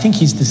time, I think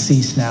he's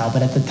deceased now,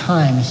 but at the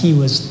time he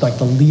was like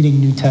the leading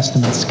New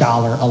Testament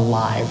scholar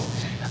alive.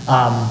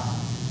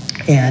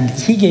 And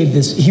he gave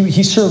this,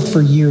 he served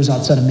for years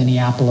outside of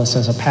Minneapolis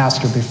as a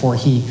pastor before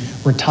he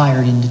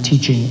retired into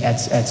teaching at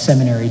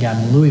seminary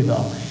down in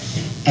Louisville.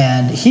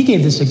 And he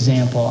gave this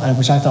example,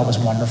 which I thought was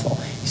wonderful.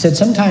 He said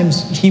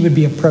sometimes he would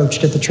be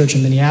approached at the church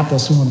in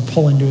Minneapolis, someone would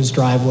pull into his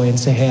driveway and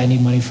say, hey, I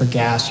need money for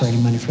gas or I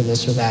need money for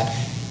this or that.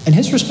 And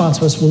his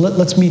response was, well,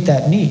 let's meet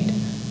that need.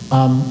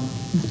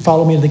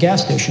 Follow me to the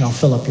gas station, I'll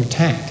fill up your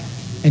tank.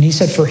 And he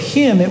said for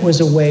him, it was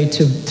a way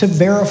to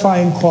verify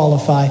and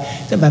qualify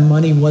that my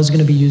money was going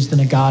to be used in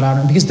a God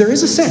honor. Because there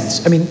is a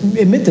sense,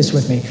 admit this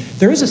with me,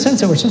 there is a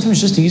sense that where sometimes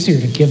it's just easier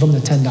to give them the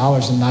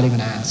 $10 and not even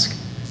ask.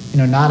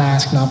 Not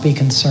ask, not be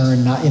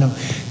concerned, not,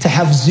 to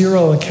have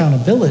zero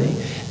accountability.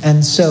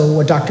 And so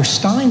what Dr.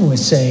 Stein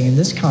was saying in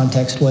this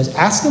context was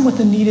ask them what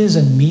the need is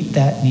and meet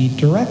that need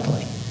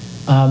directly.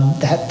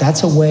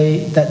 That's a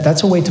way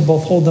to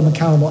both hold them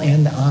accountable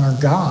and to honor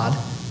God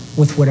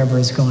with whatever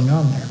is going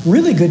on there.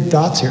 Really good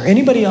thoughts here.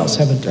 Anybody else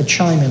have a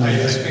chime in on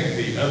this? I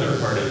think the other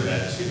part of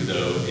that too,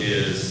 though,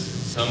 is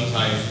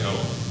sometimes,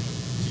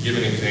 to give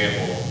an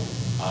example,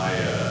 I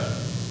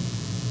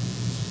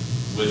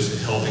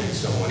was helping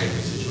someone in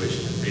a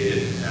situation that they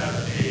didn't have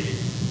a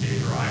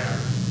dryer.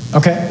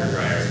 Okay. Their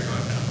dryer had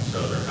gone down,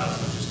 so their house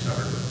was just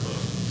covered with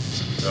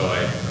clothes. So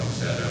I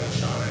sat down with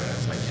Shauna and I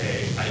was like,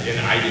 hey, I did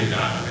not,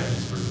 I met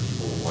these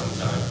people one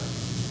time,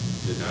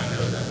 did not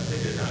know them, they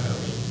did not know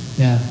me.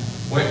 Yeah.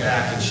 Went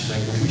back and she's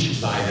like, well, we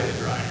should buy them a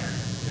dryer.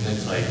 And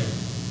it's like,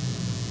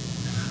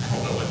 I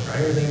don't know what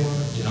dryer they want.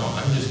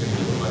 I'm just going to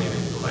give them money and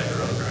go buy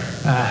their own dryer.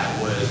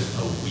 That was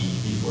a week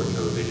before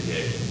COVID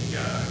hit and he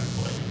got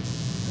unemployed.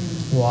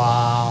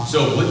 Wow.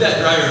 So would that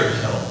dryer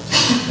have helped?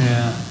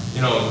 Yeah.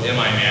 Am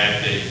I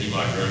mad that he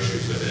bought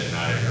groceries with it and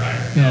not a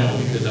dryer? Yeah. No,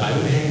 because I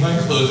would hang my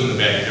clothes in the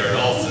backyard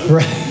also.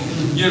 Right.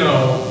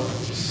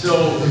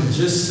 So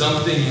just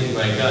something in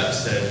my gut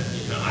said,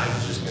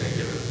 I'm just going to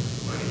give him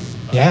money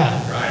to buy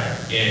a dryer.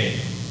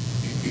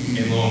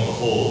 And lo and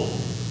behold,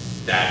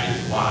 that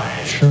is why,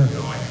 I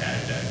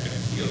had that kind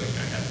of feeling.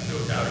 I have no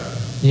doubt about it.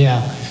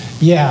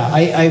 Yeah.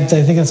 I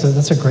think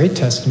that's a great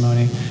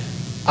testimony.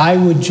 I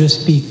would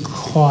just be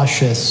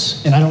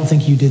cautious, and I don't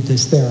think you did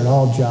this there at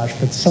all, Josh,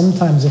 but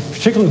sometimes,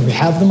 particularly if we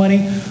have the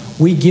money,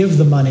 we give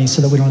the money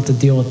so that we don't have to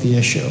deal with the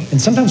issue. And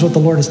sometimes what the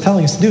Lord is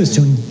telling us to do is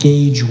to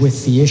engage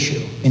with the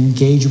issue,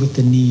 engage with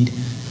the need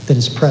that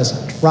is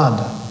present.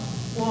 Rhonda.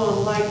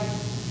 Well, like,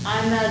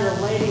 I met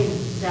a lady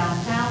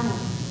downtown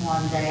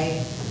one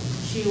day.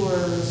 She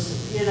was,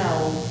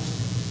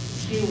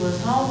 she was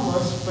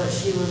homeless, but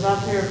she was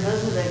up here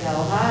visiting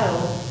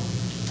Ohio,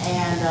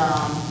 and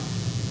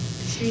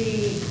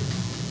she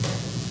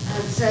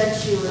had said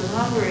she was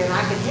hungry, and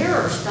I could hear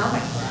her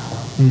stomach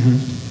growling. Mm-hmm.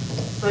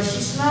 But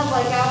she smelled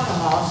like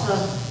alcohol, so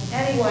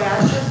anyway,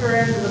 I took her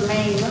into the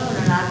Main Moon,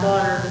 and I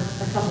bought her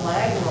a couple of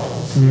egg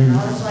rolls.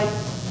 It's like,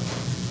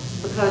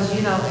 because,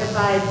 if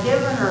I had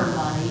given her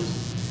money,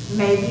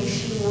 maybe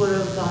she would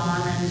have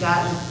gone and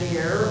gotten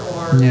beer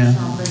or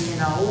something,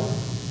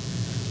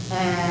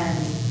 and,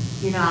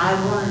 I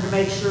wanted to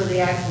make sure the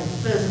actual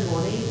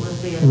physical need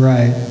was being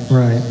Right.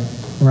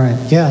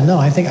 Yeah, no,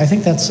 I think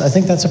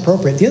that's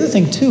appropriate. The other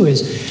thing too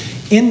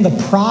is in the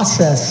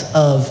process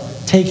of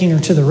taking her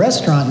to the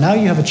restaurant, now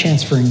you have a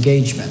chance for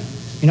engagement.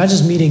 You're not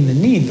just meeting the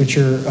need, but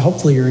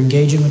hopefully you're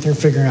engaging with her,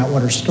 figuring out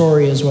what her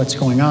story is, what's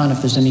going on, if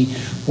there's any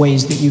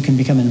ways that you can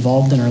become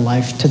involved in her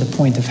life to the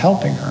point of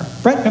helping her.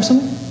 Brett, you have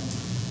something?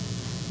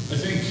 I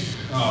think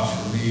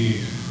for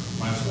me,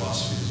 my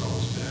philosophy has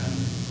always been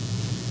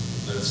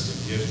that it's the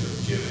gift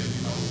of giving.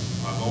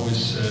 I've always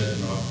said,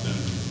 I've been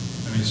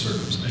in many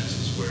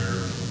circumstances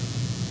where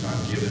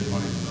I've given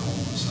money to the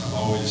homeless. And I've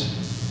always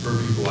heard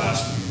people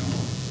ask me,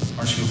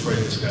 aren't you afraid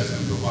this guy's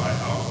going to go buy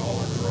alcohol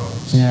or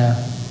drugs? Yeah.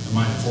 And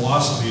my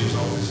philosophy is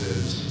always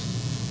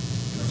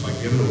if I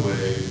give it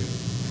away,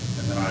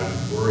 and then I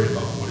would worry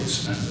about what he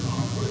spent it on,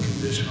 put a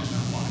condition on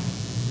that money.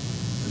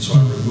 And so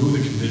I remove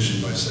the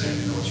condition by saying,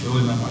 it's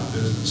really not my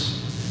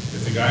business.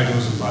 If the guy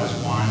goes and buys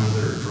wine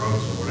with it or drugs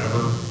or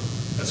whatever,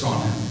 that's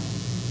on him.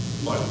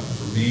 But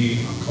for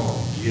me, I'm called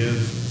to give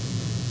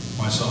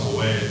myself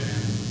away.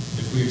 And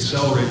if we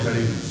accelerate that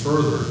even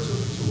further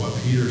to what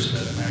Peter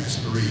said in Acts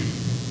 3,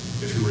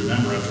 if you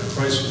remember, after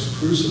Christ was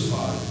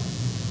crucified,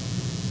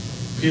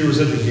 Peter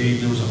was at the gate,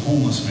 and there was a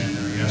homeless man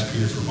there. He asked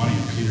Peter for money,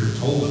 and Peter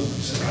told him,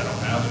 he said, I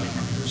don't have any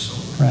money or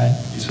silver. Right.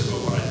 He said,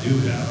 but what I do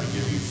have, I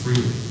give you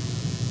freely.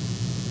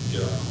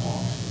 Get up and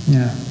walk.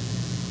 Yeah.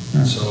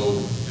 And so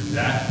in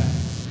that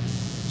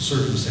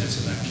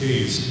circumstance, in that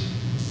case,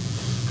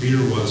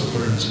 Peter was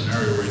put in a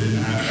scenario where he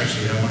didn't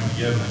actually have money to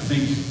give. And I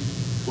think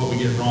what we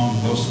get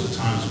wrong most of the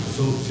time is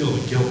we feel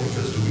the guilt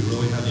because do we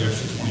really have the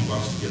extra $20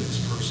 to get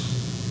this person,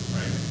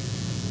 right?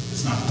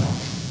 It's not the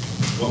money.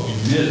 What we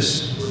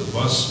miss where the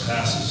bus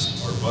passes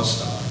our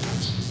bus stop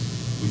is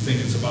we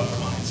think it's about the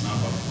money. It's not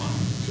about the money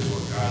because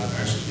what God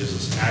actually gives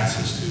us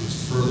access to is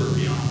further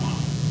beyond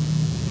money.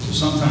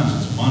 So sometimes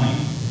it's money.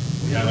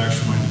 We have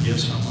extra money to give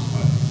someone,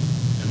 but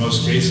in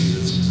most cases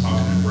it's how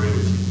can I pray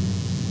with you?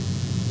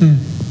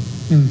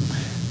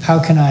 How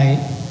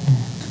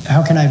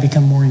can I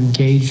become more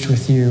engaged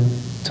with you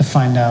to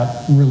find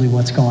out really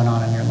what's going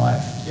on in your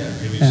life? Yeah,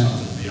 maybe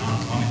something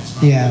beyond money. It's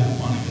not really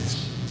money. It's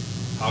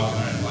how can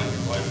I enlighten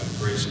your life with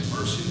grace and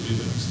mercy that we've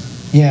been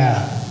extended?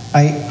 Yeah.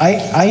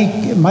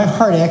 My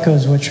heart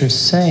echoes what you're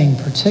saying,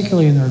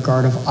 particularly in the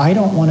regard of I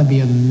don't want to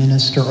be a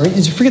minister, or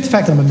forget the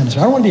fact that I'm a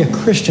minister. I don't want to be a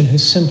Christian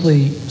who's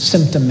simply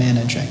symptom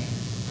managing,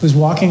 who's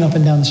walking up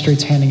and down the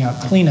streets handing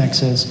out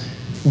Kleenexes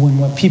when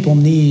what people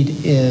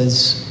need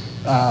is,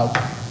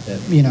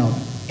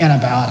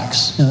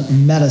 antibiotics,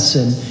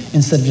 medicine,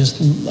 instead of just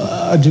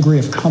a degree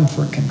of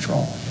comfort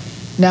control.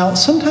 Now,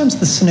 sometimes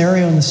the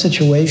scenario and the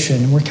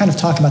situation, and we're kind of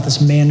talking about this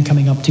man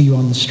coming up to you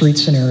on the street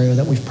scenario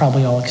that we've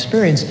probably all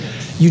experienced,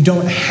 you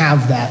don't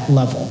have that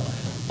level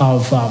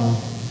of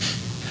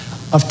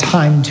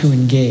time to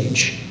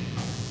engage.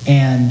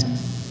 And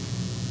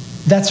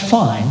that's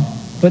fine,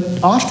 but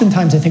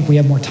oftentimes I think we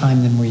have more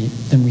time than we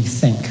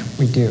think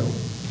we do.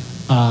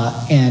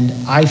 And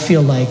I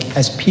feel like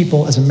as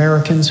people, as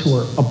Americans who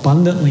are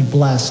abundantly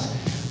blessed,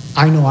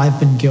 I know I've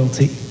been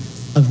guilty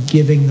of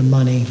giving the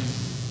money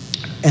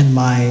And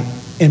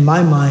in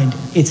my mind,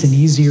 it's an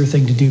easier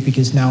thing to do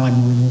because now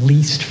I'm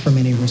released from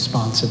any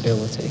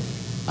responsibility.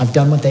 I've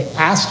done what they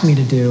asked me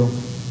to do,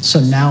 so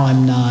now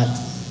I'm not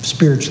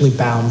spiritually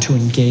bound to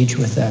engage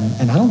with them.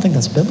 And I don't think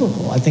that's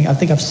biblical. I think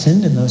I've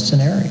sinned in those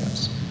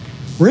scenarios.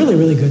 Really,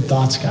 really good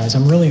thoughts, guys.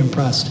 I'm really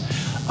impressed.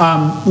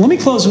 Let me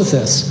close with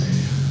this.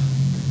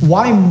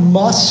 Why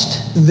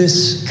must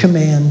this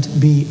command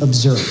be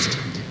observed?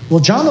 Well,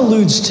 John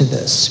alludes to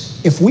this.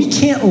 If we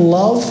can't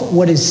love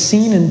what is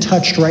seen and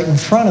touched right in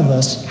front of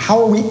us,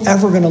 how are we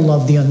ever going to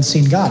love the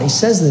unseen God? He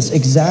says this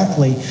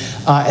exactly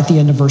at the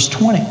end of verse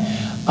 20.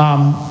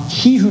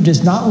 He who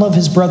does not love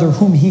his brother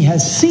whom he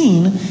has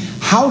seen,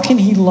 how can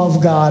he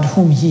love God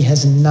whom he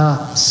has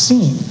not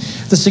seen?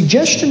 The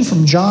suggestion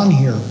from John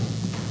here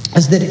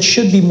is that it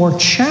should be more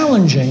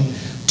challenging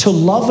to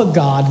love a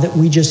God that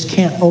we just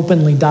can't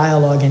openly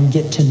dialogue and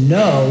get to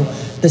know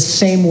the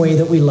same way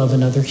that we love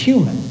another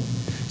human.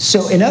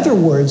 So in other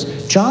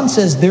words, John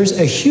says there's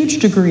a huge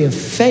degree of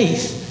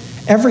faith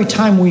every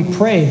time we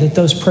pray that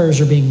those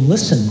prayers are being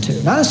listened to.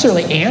 Not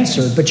necessarily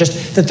answered, but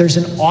just that there's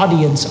an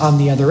audience on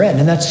the other end.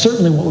 And that's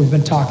certainly what we've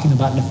been talking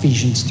about in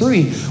Ephesians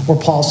 3, where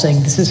Paul's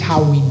saying this is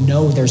how we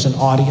know there's an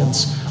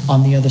audience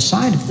on the other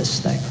side of this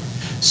thing.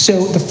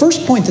 So the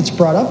first point that's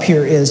brought up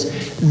here is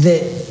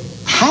that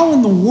how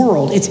in the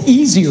world it's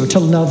easier to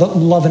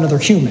love another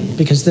human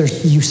because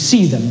you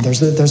see them.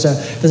 There's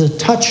a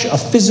touch, a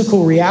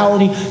physical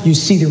reality. You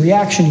see the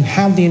reaction. You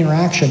have the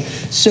interaction.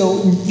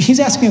 So he's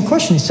asking a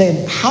question. He's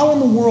saying, how in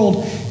the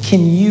world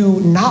can you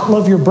not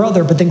love your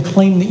brother but then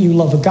claim that you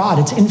love a God?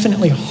 It's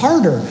infinitely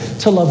harder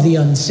to love the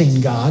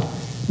unseen God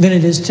than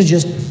it is to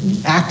just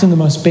act in the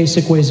most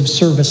basic ways of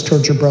service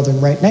towards your brother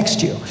right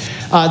next to you.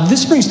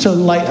 This brings to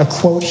light a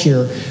quote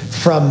here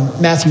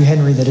from Matthew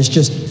Henry that is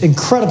just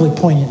incredibly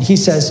poignant. He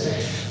says,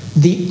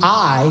 "The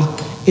eye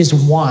is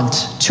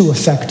wont to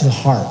affect the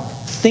heart.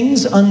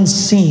 Things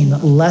unseen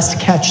less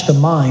catch the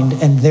mind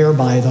and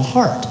thereby the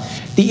heart.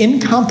 The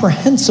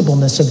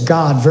incomprehensibleness of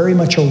God very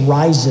much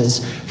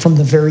arises from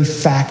the very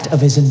fact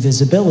of his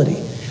invisibility.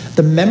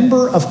 The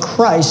member of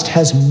Christ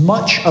has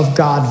much of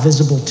God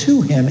visible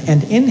to him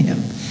and in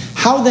him.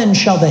 How then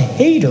shall the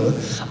hater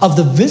of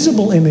the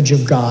visible image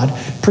of God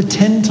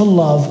pretend to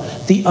love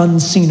the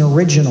unseen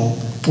original,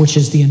 which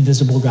is the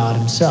invisible God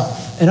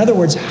himself?" In other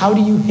words, how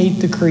do you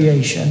hate the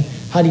creation?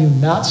 How do you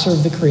not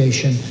serve the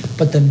creation,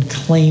 but then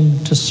claim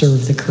to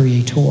serve the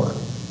Creator?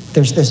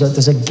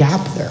 There's a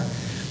gap there.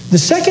 The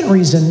second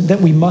reason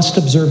that we must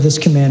observe this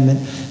commandment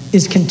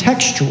is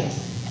contextual.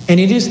 And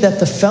it is that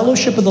the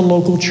fellowship of the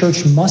local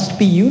church must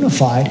be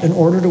unified in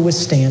order to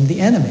withstand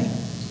the enemy.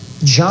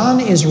 John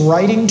is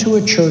writing to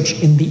a church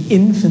in the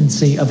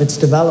infancy of its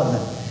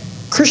development.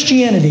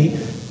 Christianity,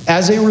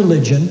 as a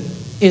religion,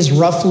 is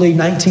roughly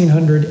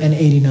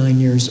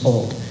 1989 years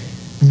old.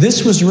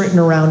 This was written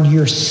around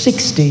year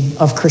 60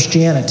 of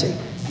Christianity.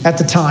 At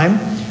the time,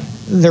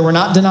 there were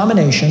not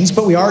denominations,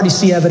 but we already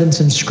see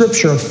evidence in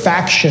Scripture of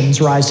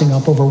factions rising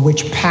up over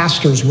which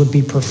pastors would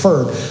be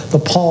preferred. The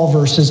Paul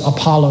versus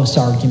Apollos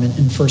argument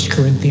in 1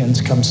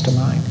 Corinthians comes to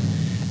mind.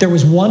 There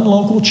was one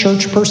local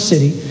church per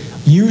city.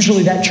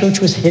 Usually that church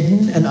was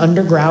hidden and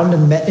underground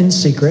and met in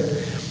secret.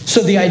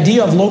 So the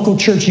idea of local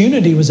church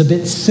unity was a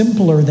bit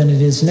simpler than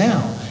it is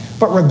now.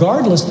 But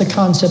regardless, the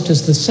concept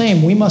is the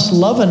same. We must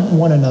love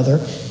one another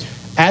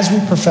as we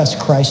profess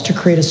Christ to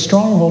create a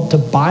stronghold to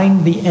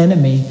bind the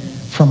enemy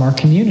from our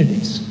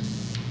communities.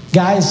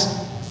 Guys,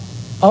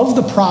 of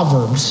the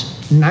Proverbs,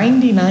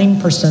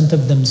 99%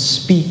 of them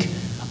speak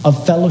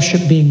of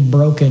fellowship being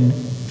broken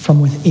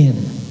from within.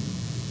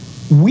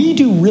 We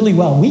do really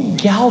well. We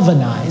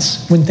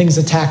galvanize when things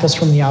attack us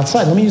from the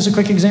outside. Let me use a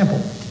quick example.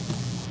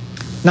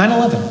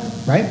 9/11,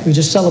 right? We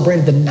just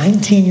celebrated the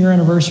 19-year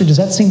anniversary. Does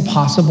that seem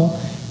possible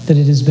that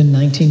it has been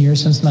 19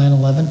 years since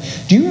 9/11?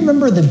 Do you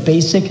remember the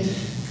basic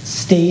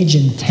stage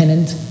and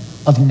tenet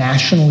of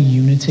national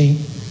unity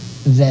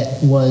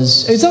that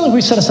was, it's not like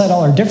we set aside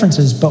all our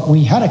differences, but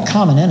we had a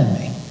common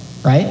enemy,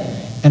 right?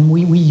 And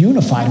we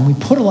unified and we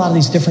put a lot of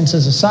these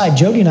differences aside.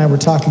 Jody and I were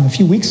talking a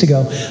few weeks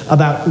ago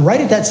about right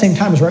at that same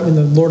time, it was right when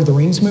the Lord of the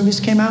Rings movies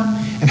came out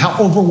and how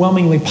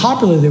overwhelmingly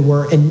popular they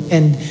were.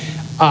 And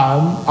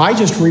I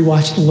just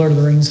rewatched the Lord of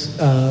the Rings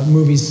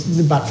movies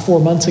about 4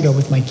 months ago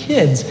with my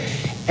kids.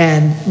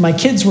 And my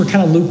kids were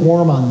kind of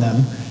lukewarm on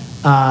them.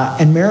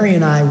 And Mary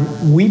and I,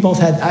 we both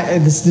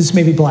had, this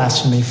may be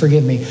blasphemy,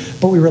 forgive me,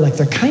 but we were like,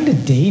 they're kind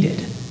of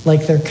dated.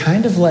 Like, they're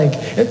kind of like,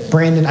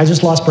 Brandon, I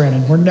just lost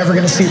Brandon. We're never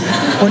going to see him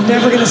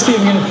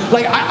again.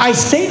 Like, I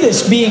say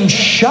this being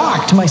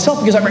shocked myself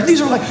because I'm like, these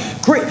are like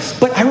great.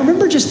 But I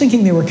remember just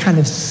thinking they were kind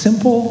of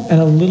simple and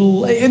a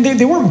little, and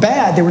they weren't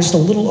bad. They were just a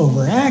little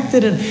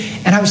overacted.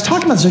 And I was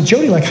talking about this with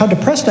Jody, like how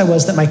depressed I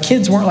was that my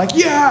kids weren't like,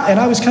 yeah.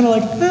 And I was kind of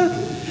like, eh.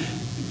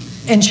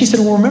 And she said,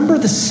 well, remember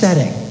the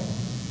setting.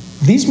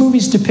 These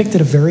movies depicted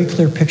a very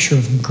clear picture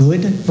of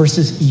good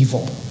versus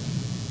evil.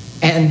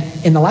 And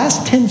in the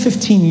last 10,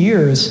 15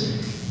 years,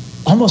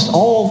 almost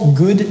all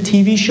good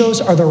TV shows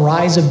are the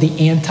rise of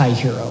the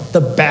anti-hero,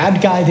 the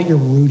bad guy that you're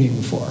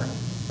rooting for,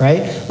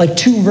 right? Like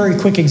two very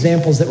quick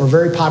examples that were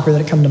very popular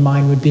that come to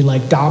mind would be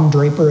like Dom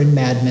Draper in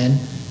Mad Men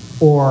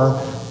or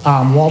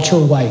Walter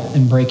White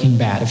in Breaking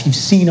Bad. If you've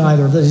seen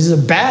either of those, these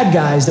are bad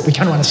guys that we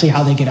kind of want to see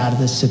how they get out of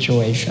this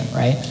situation,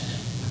 right?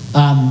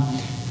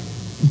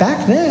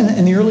 Back then,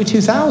 in the early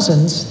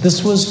 2000s,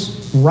 this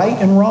was right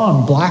and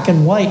wrong, black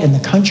and white, and the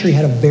country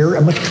had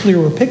a much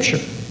clearer picture.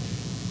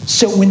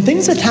 So when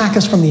things attack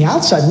us from the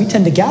outside, we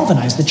tend to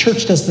galvanize. The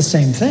church does the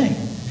same thing.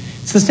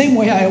 It's the same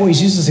way I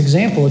always use this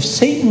example. If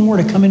Satan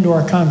were to come into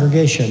our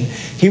congregation,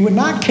 he would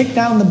not kick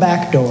down the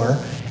back door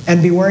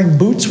and be wearing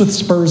boots with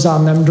spurs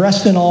on them,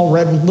 dressed in all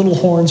red with little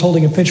horns,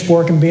 holding a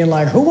pitchfork and being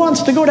like, who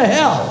wants to go to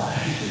hell?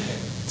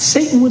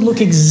 Satan would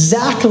look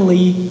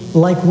exactly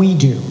like we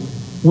do,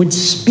 would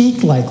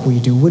speak like we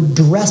do, would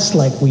dress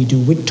like we do,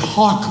 would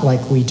talk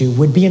like we do,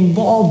 would be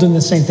involved in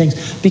the same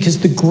things, because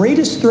the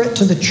greatest threat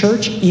to the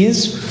church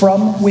is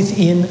from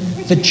within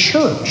the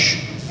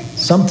church.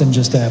 Something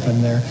just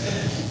happened there.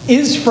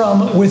 Is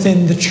from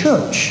within the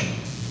church.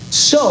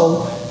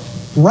 So,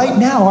 right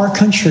now our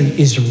country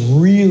is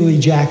really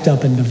jacked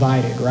up and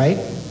divided, right?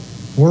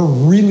 We're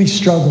really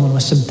struggling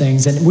with some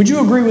things. And would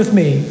you agree with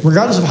me,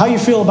 regardless of how you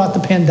feel about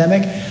the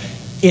pandemic,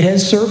 it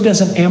has served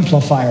as an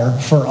amplifier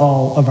for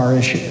all of our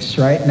issues,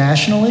 right?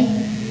 Nationally,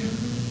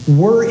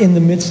 we're in the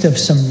midst of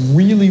some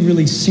really,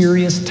 really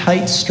serious,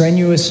 tight,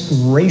 strenuous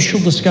racial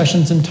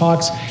discussions and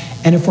talks.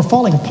 And if we're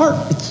falling apart,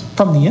 it's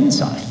from the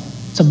inside.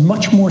 It's a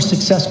much more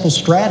successful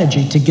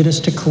strategy to get us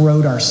to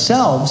corrode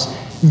ourselves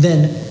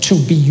than to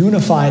be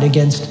unified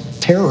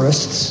against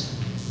terrorists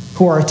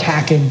who are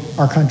attacking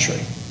our country.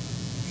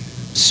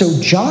 So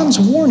John's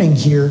warning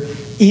here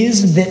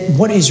is that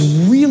what is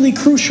really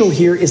crucial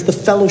here is the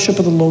fellowship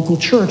of the local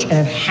church, and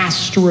it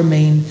has to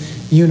remain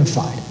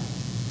unified.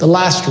 The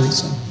last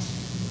reason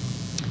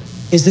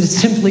is that it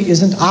simply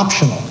isn't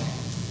optional.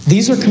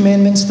 These are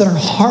commandments that are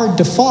hard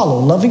to follow.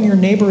 Loving your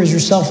neighbor as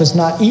yourself is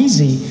not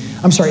easy.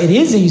 It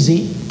is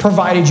easy,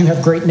 provided you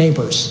have great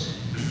neighbors.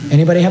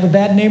 Anybody have a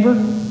bad neighbor?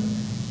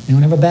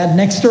 Anyone have a bad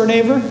next door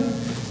neighbor?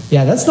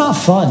 Yeah, that's not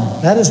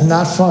fun. That is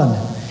not fun.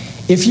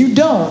 If you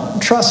don't,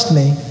 trust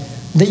me,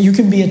 that you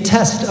can be a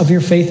test of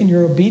your faith and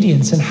your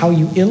obedience and how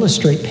you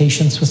illustrate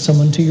patience with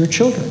someone to your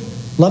children.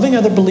 Loving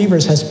other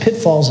believers has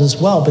pitfalls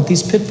as well, but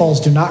these pitfalls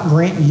do not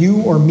grant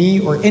you or me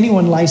or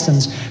anyone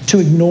license to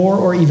ignore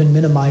or even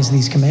minimize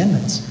these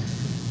commandments.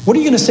 What are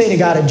you going to say to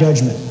God at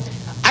judgment?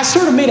 I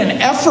sort of made an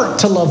effort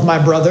to love my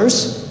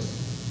brothers.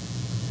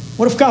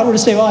 What if God were to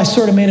say, well, I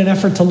sort of made an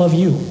effort to love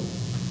you?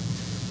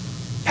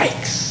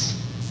 Yikes.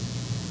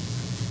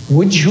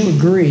 Would you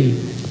agree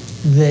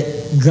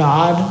that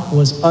God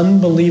was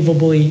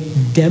unbelievably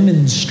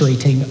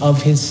demonstrating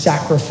of his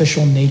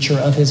sacrificial nature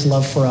of his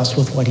love for us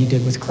with what he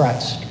did with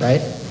Christ,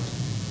 right?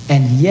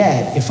 And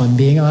yet, if I'm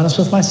being honest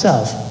with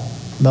myself,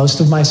 most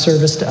of my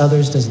service to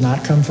others does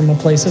not come from a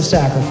place of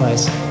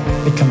sacrifice.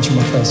 It comes from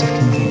a place of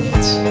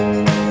convenience.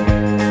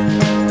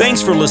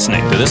 Thanks for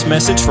listening to this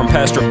message from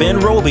Pastor Ben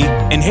Roby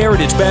in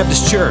Heritage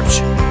Baptist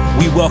Church.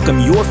 We welcome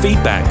your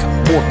feedback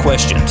or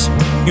questions.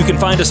 You can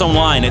find us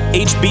online at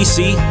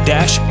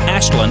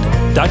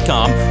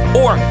hbc-ashland.com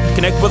or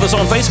connect with us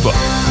on Facebook.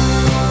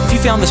 If you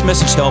found this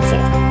message helpful,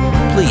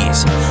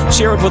 please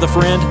share it with a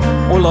friend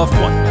or loved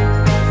one.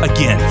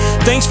 Again,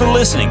 thanks for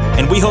listening,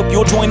 and we hope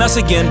you'll join us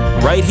again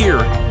right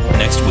here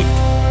next week.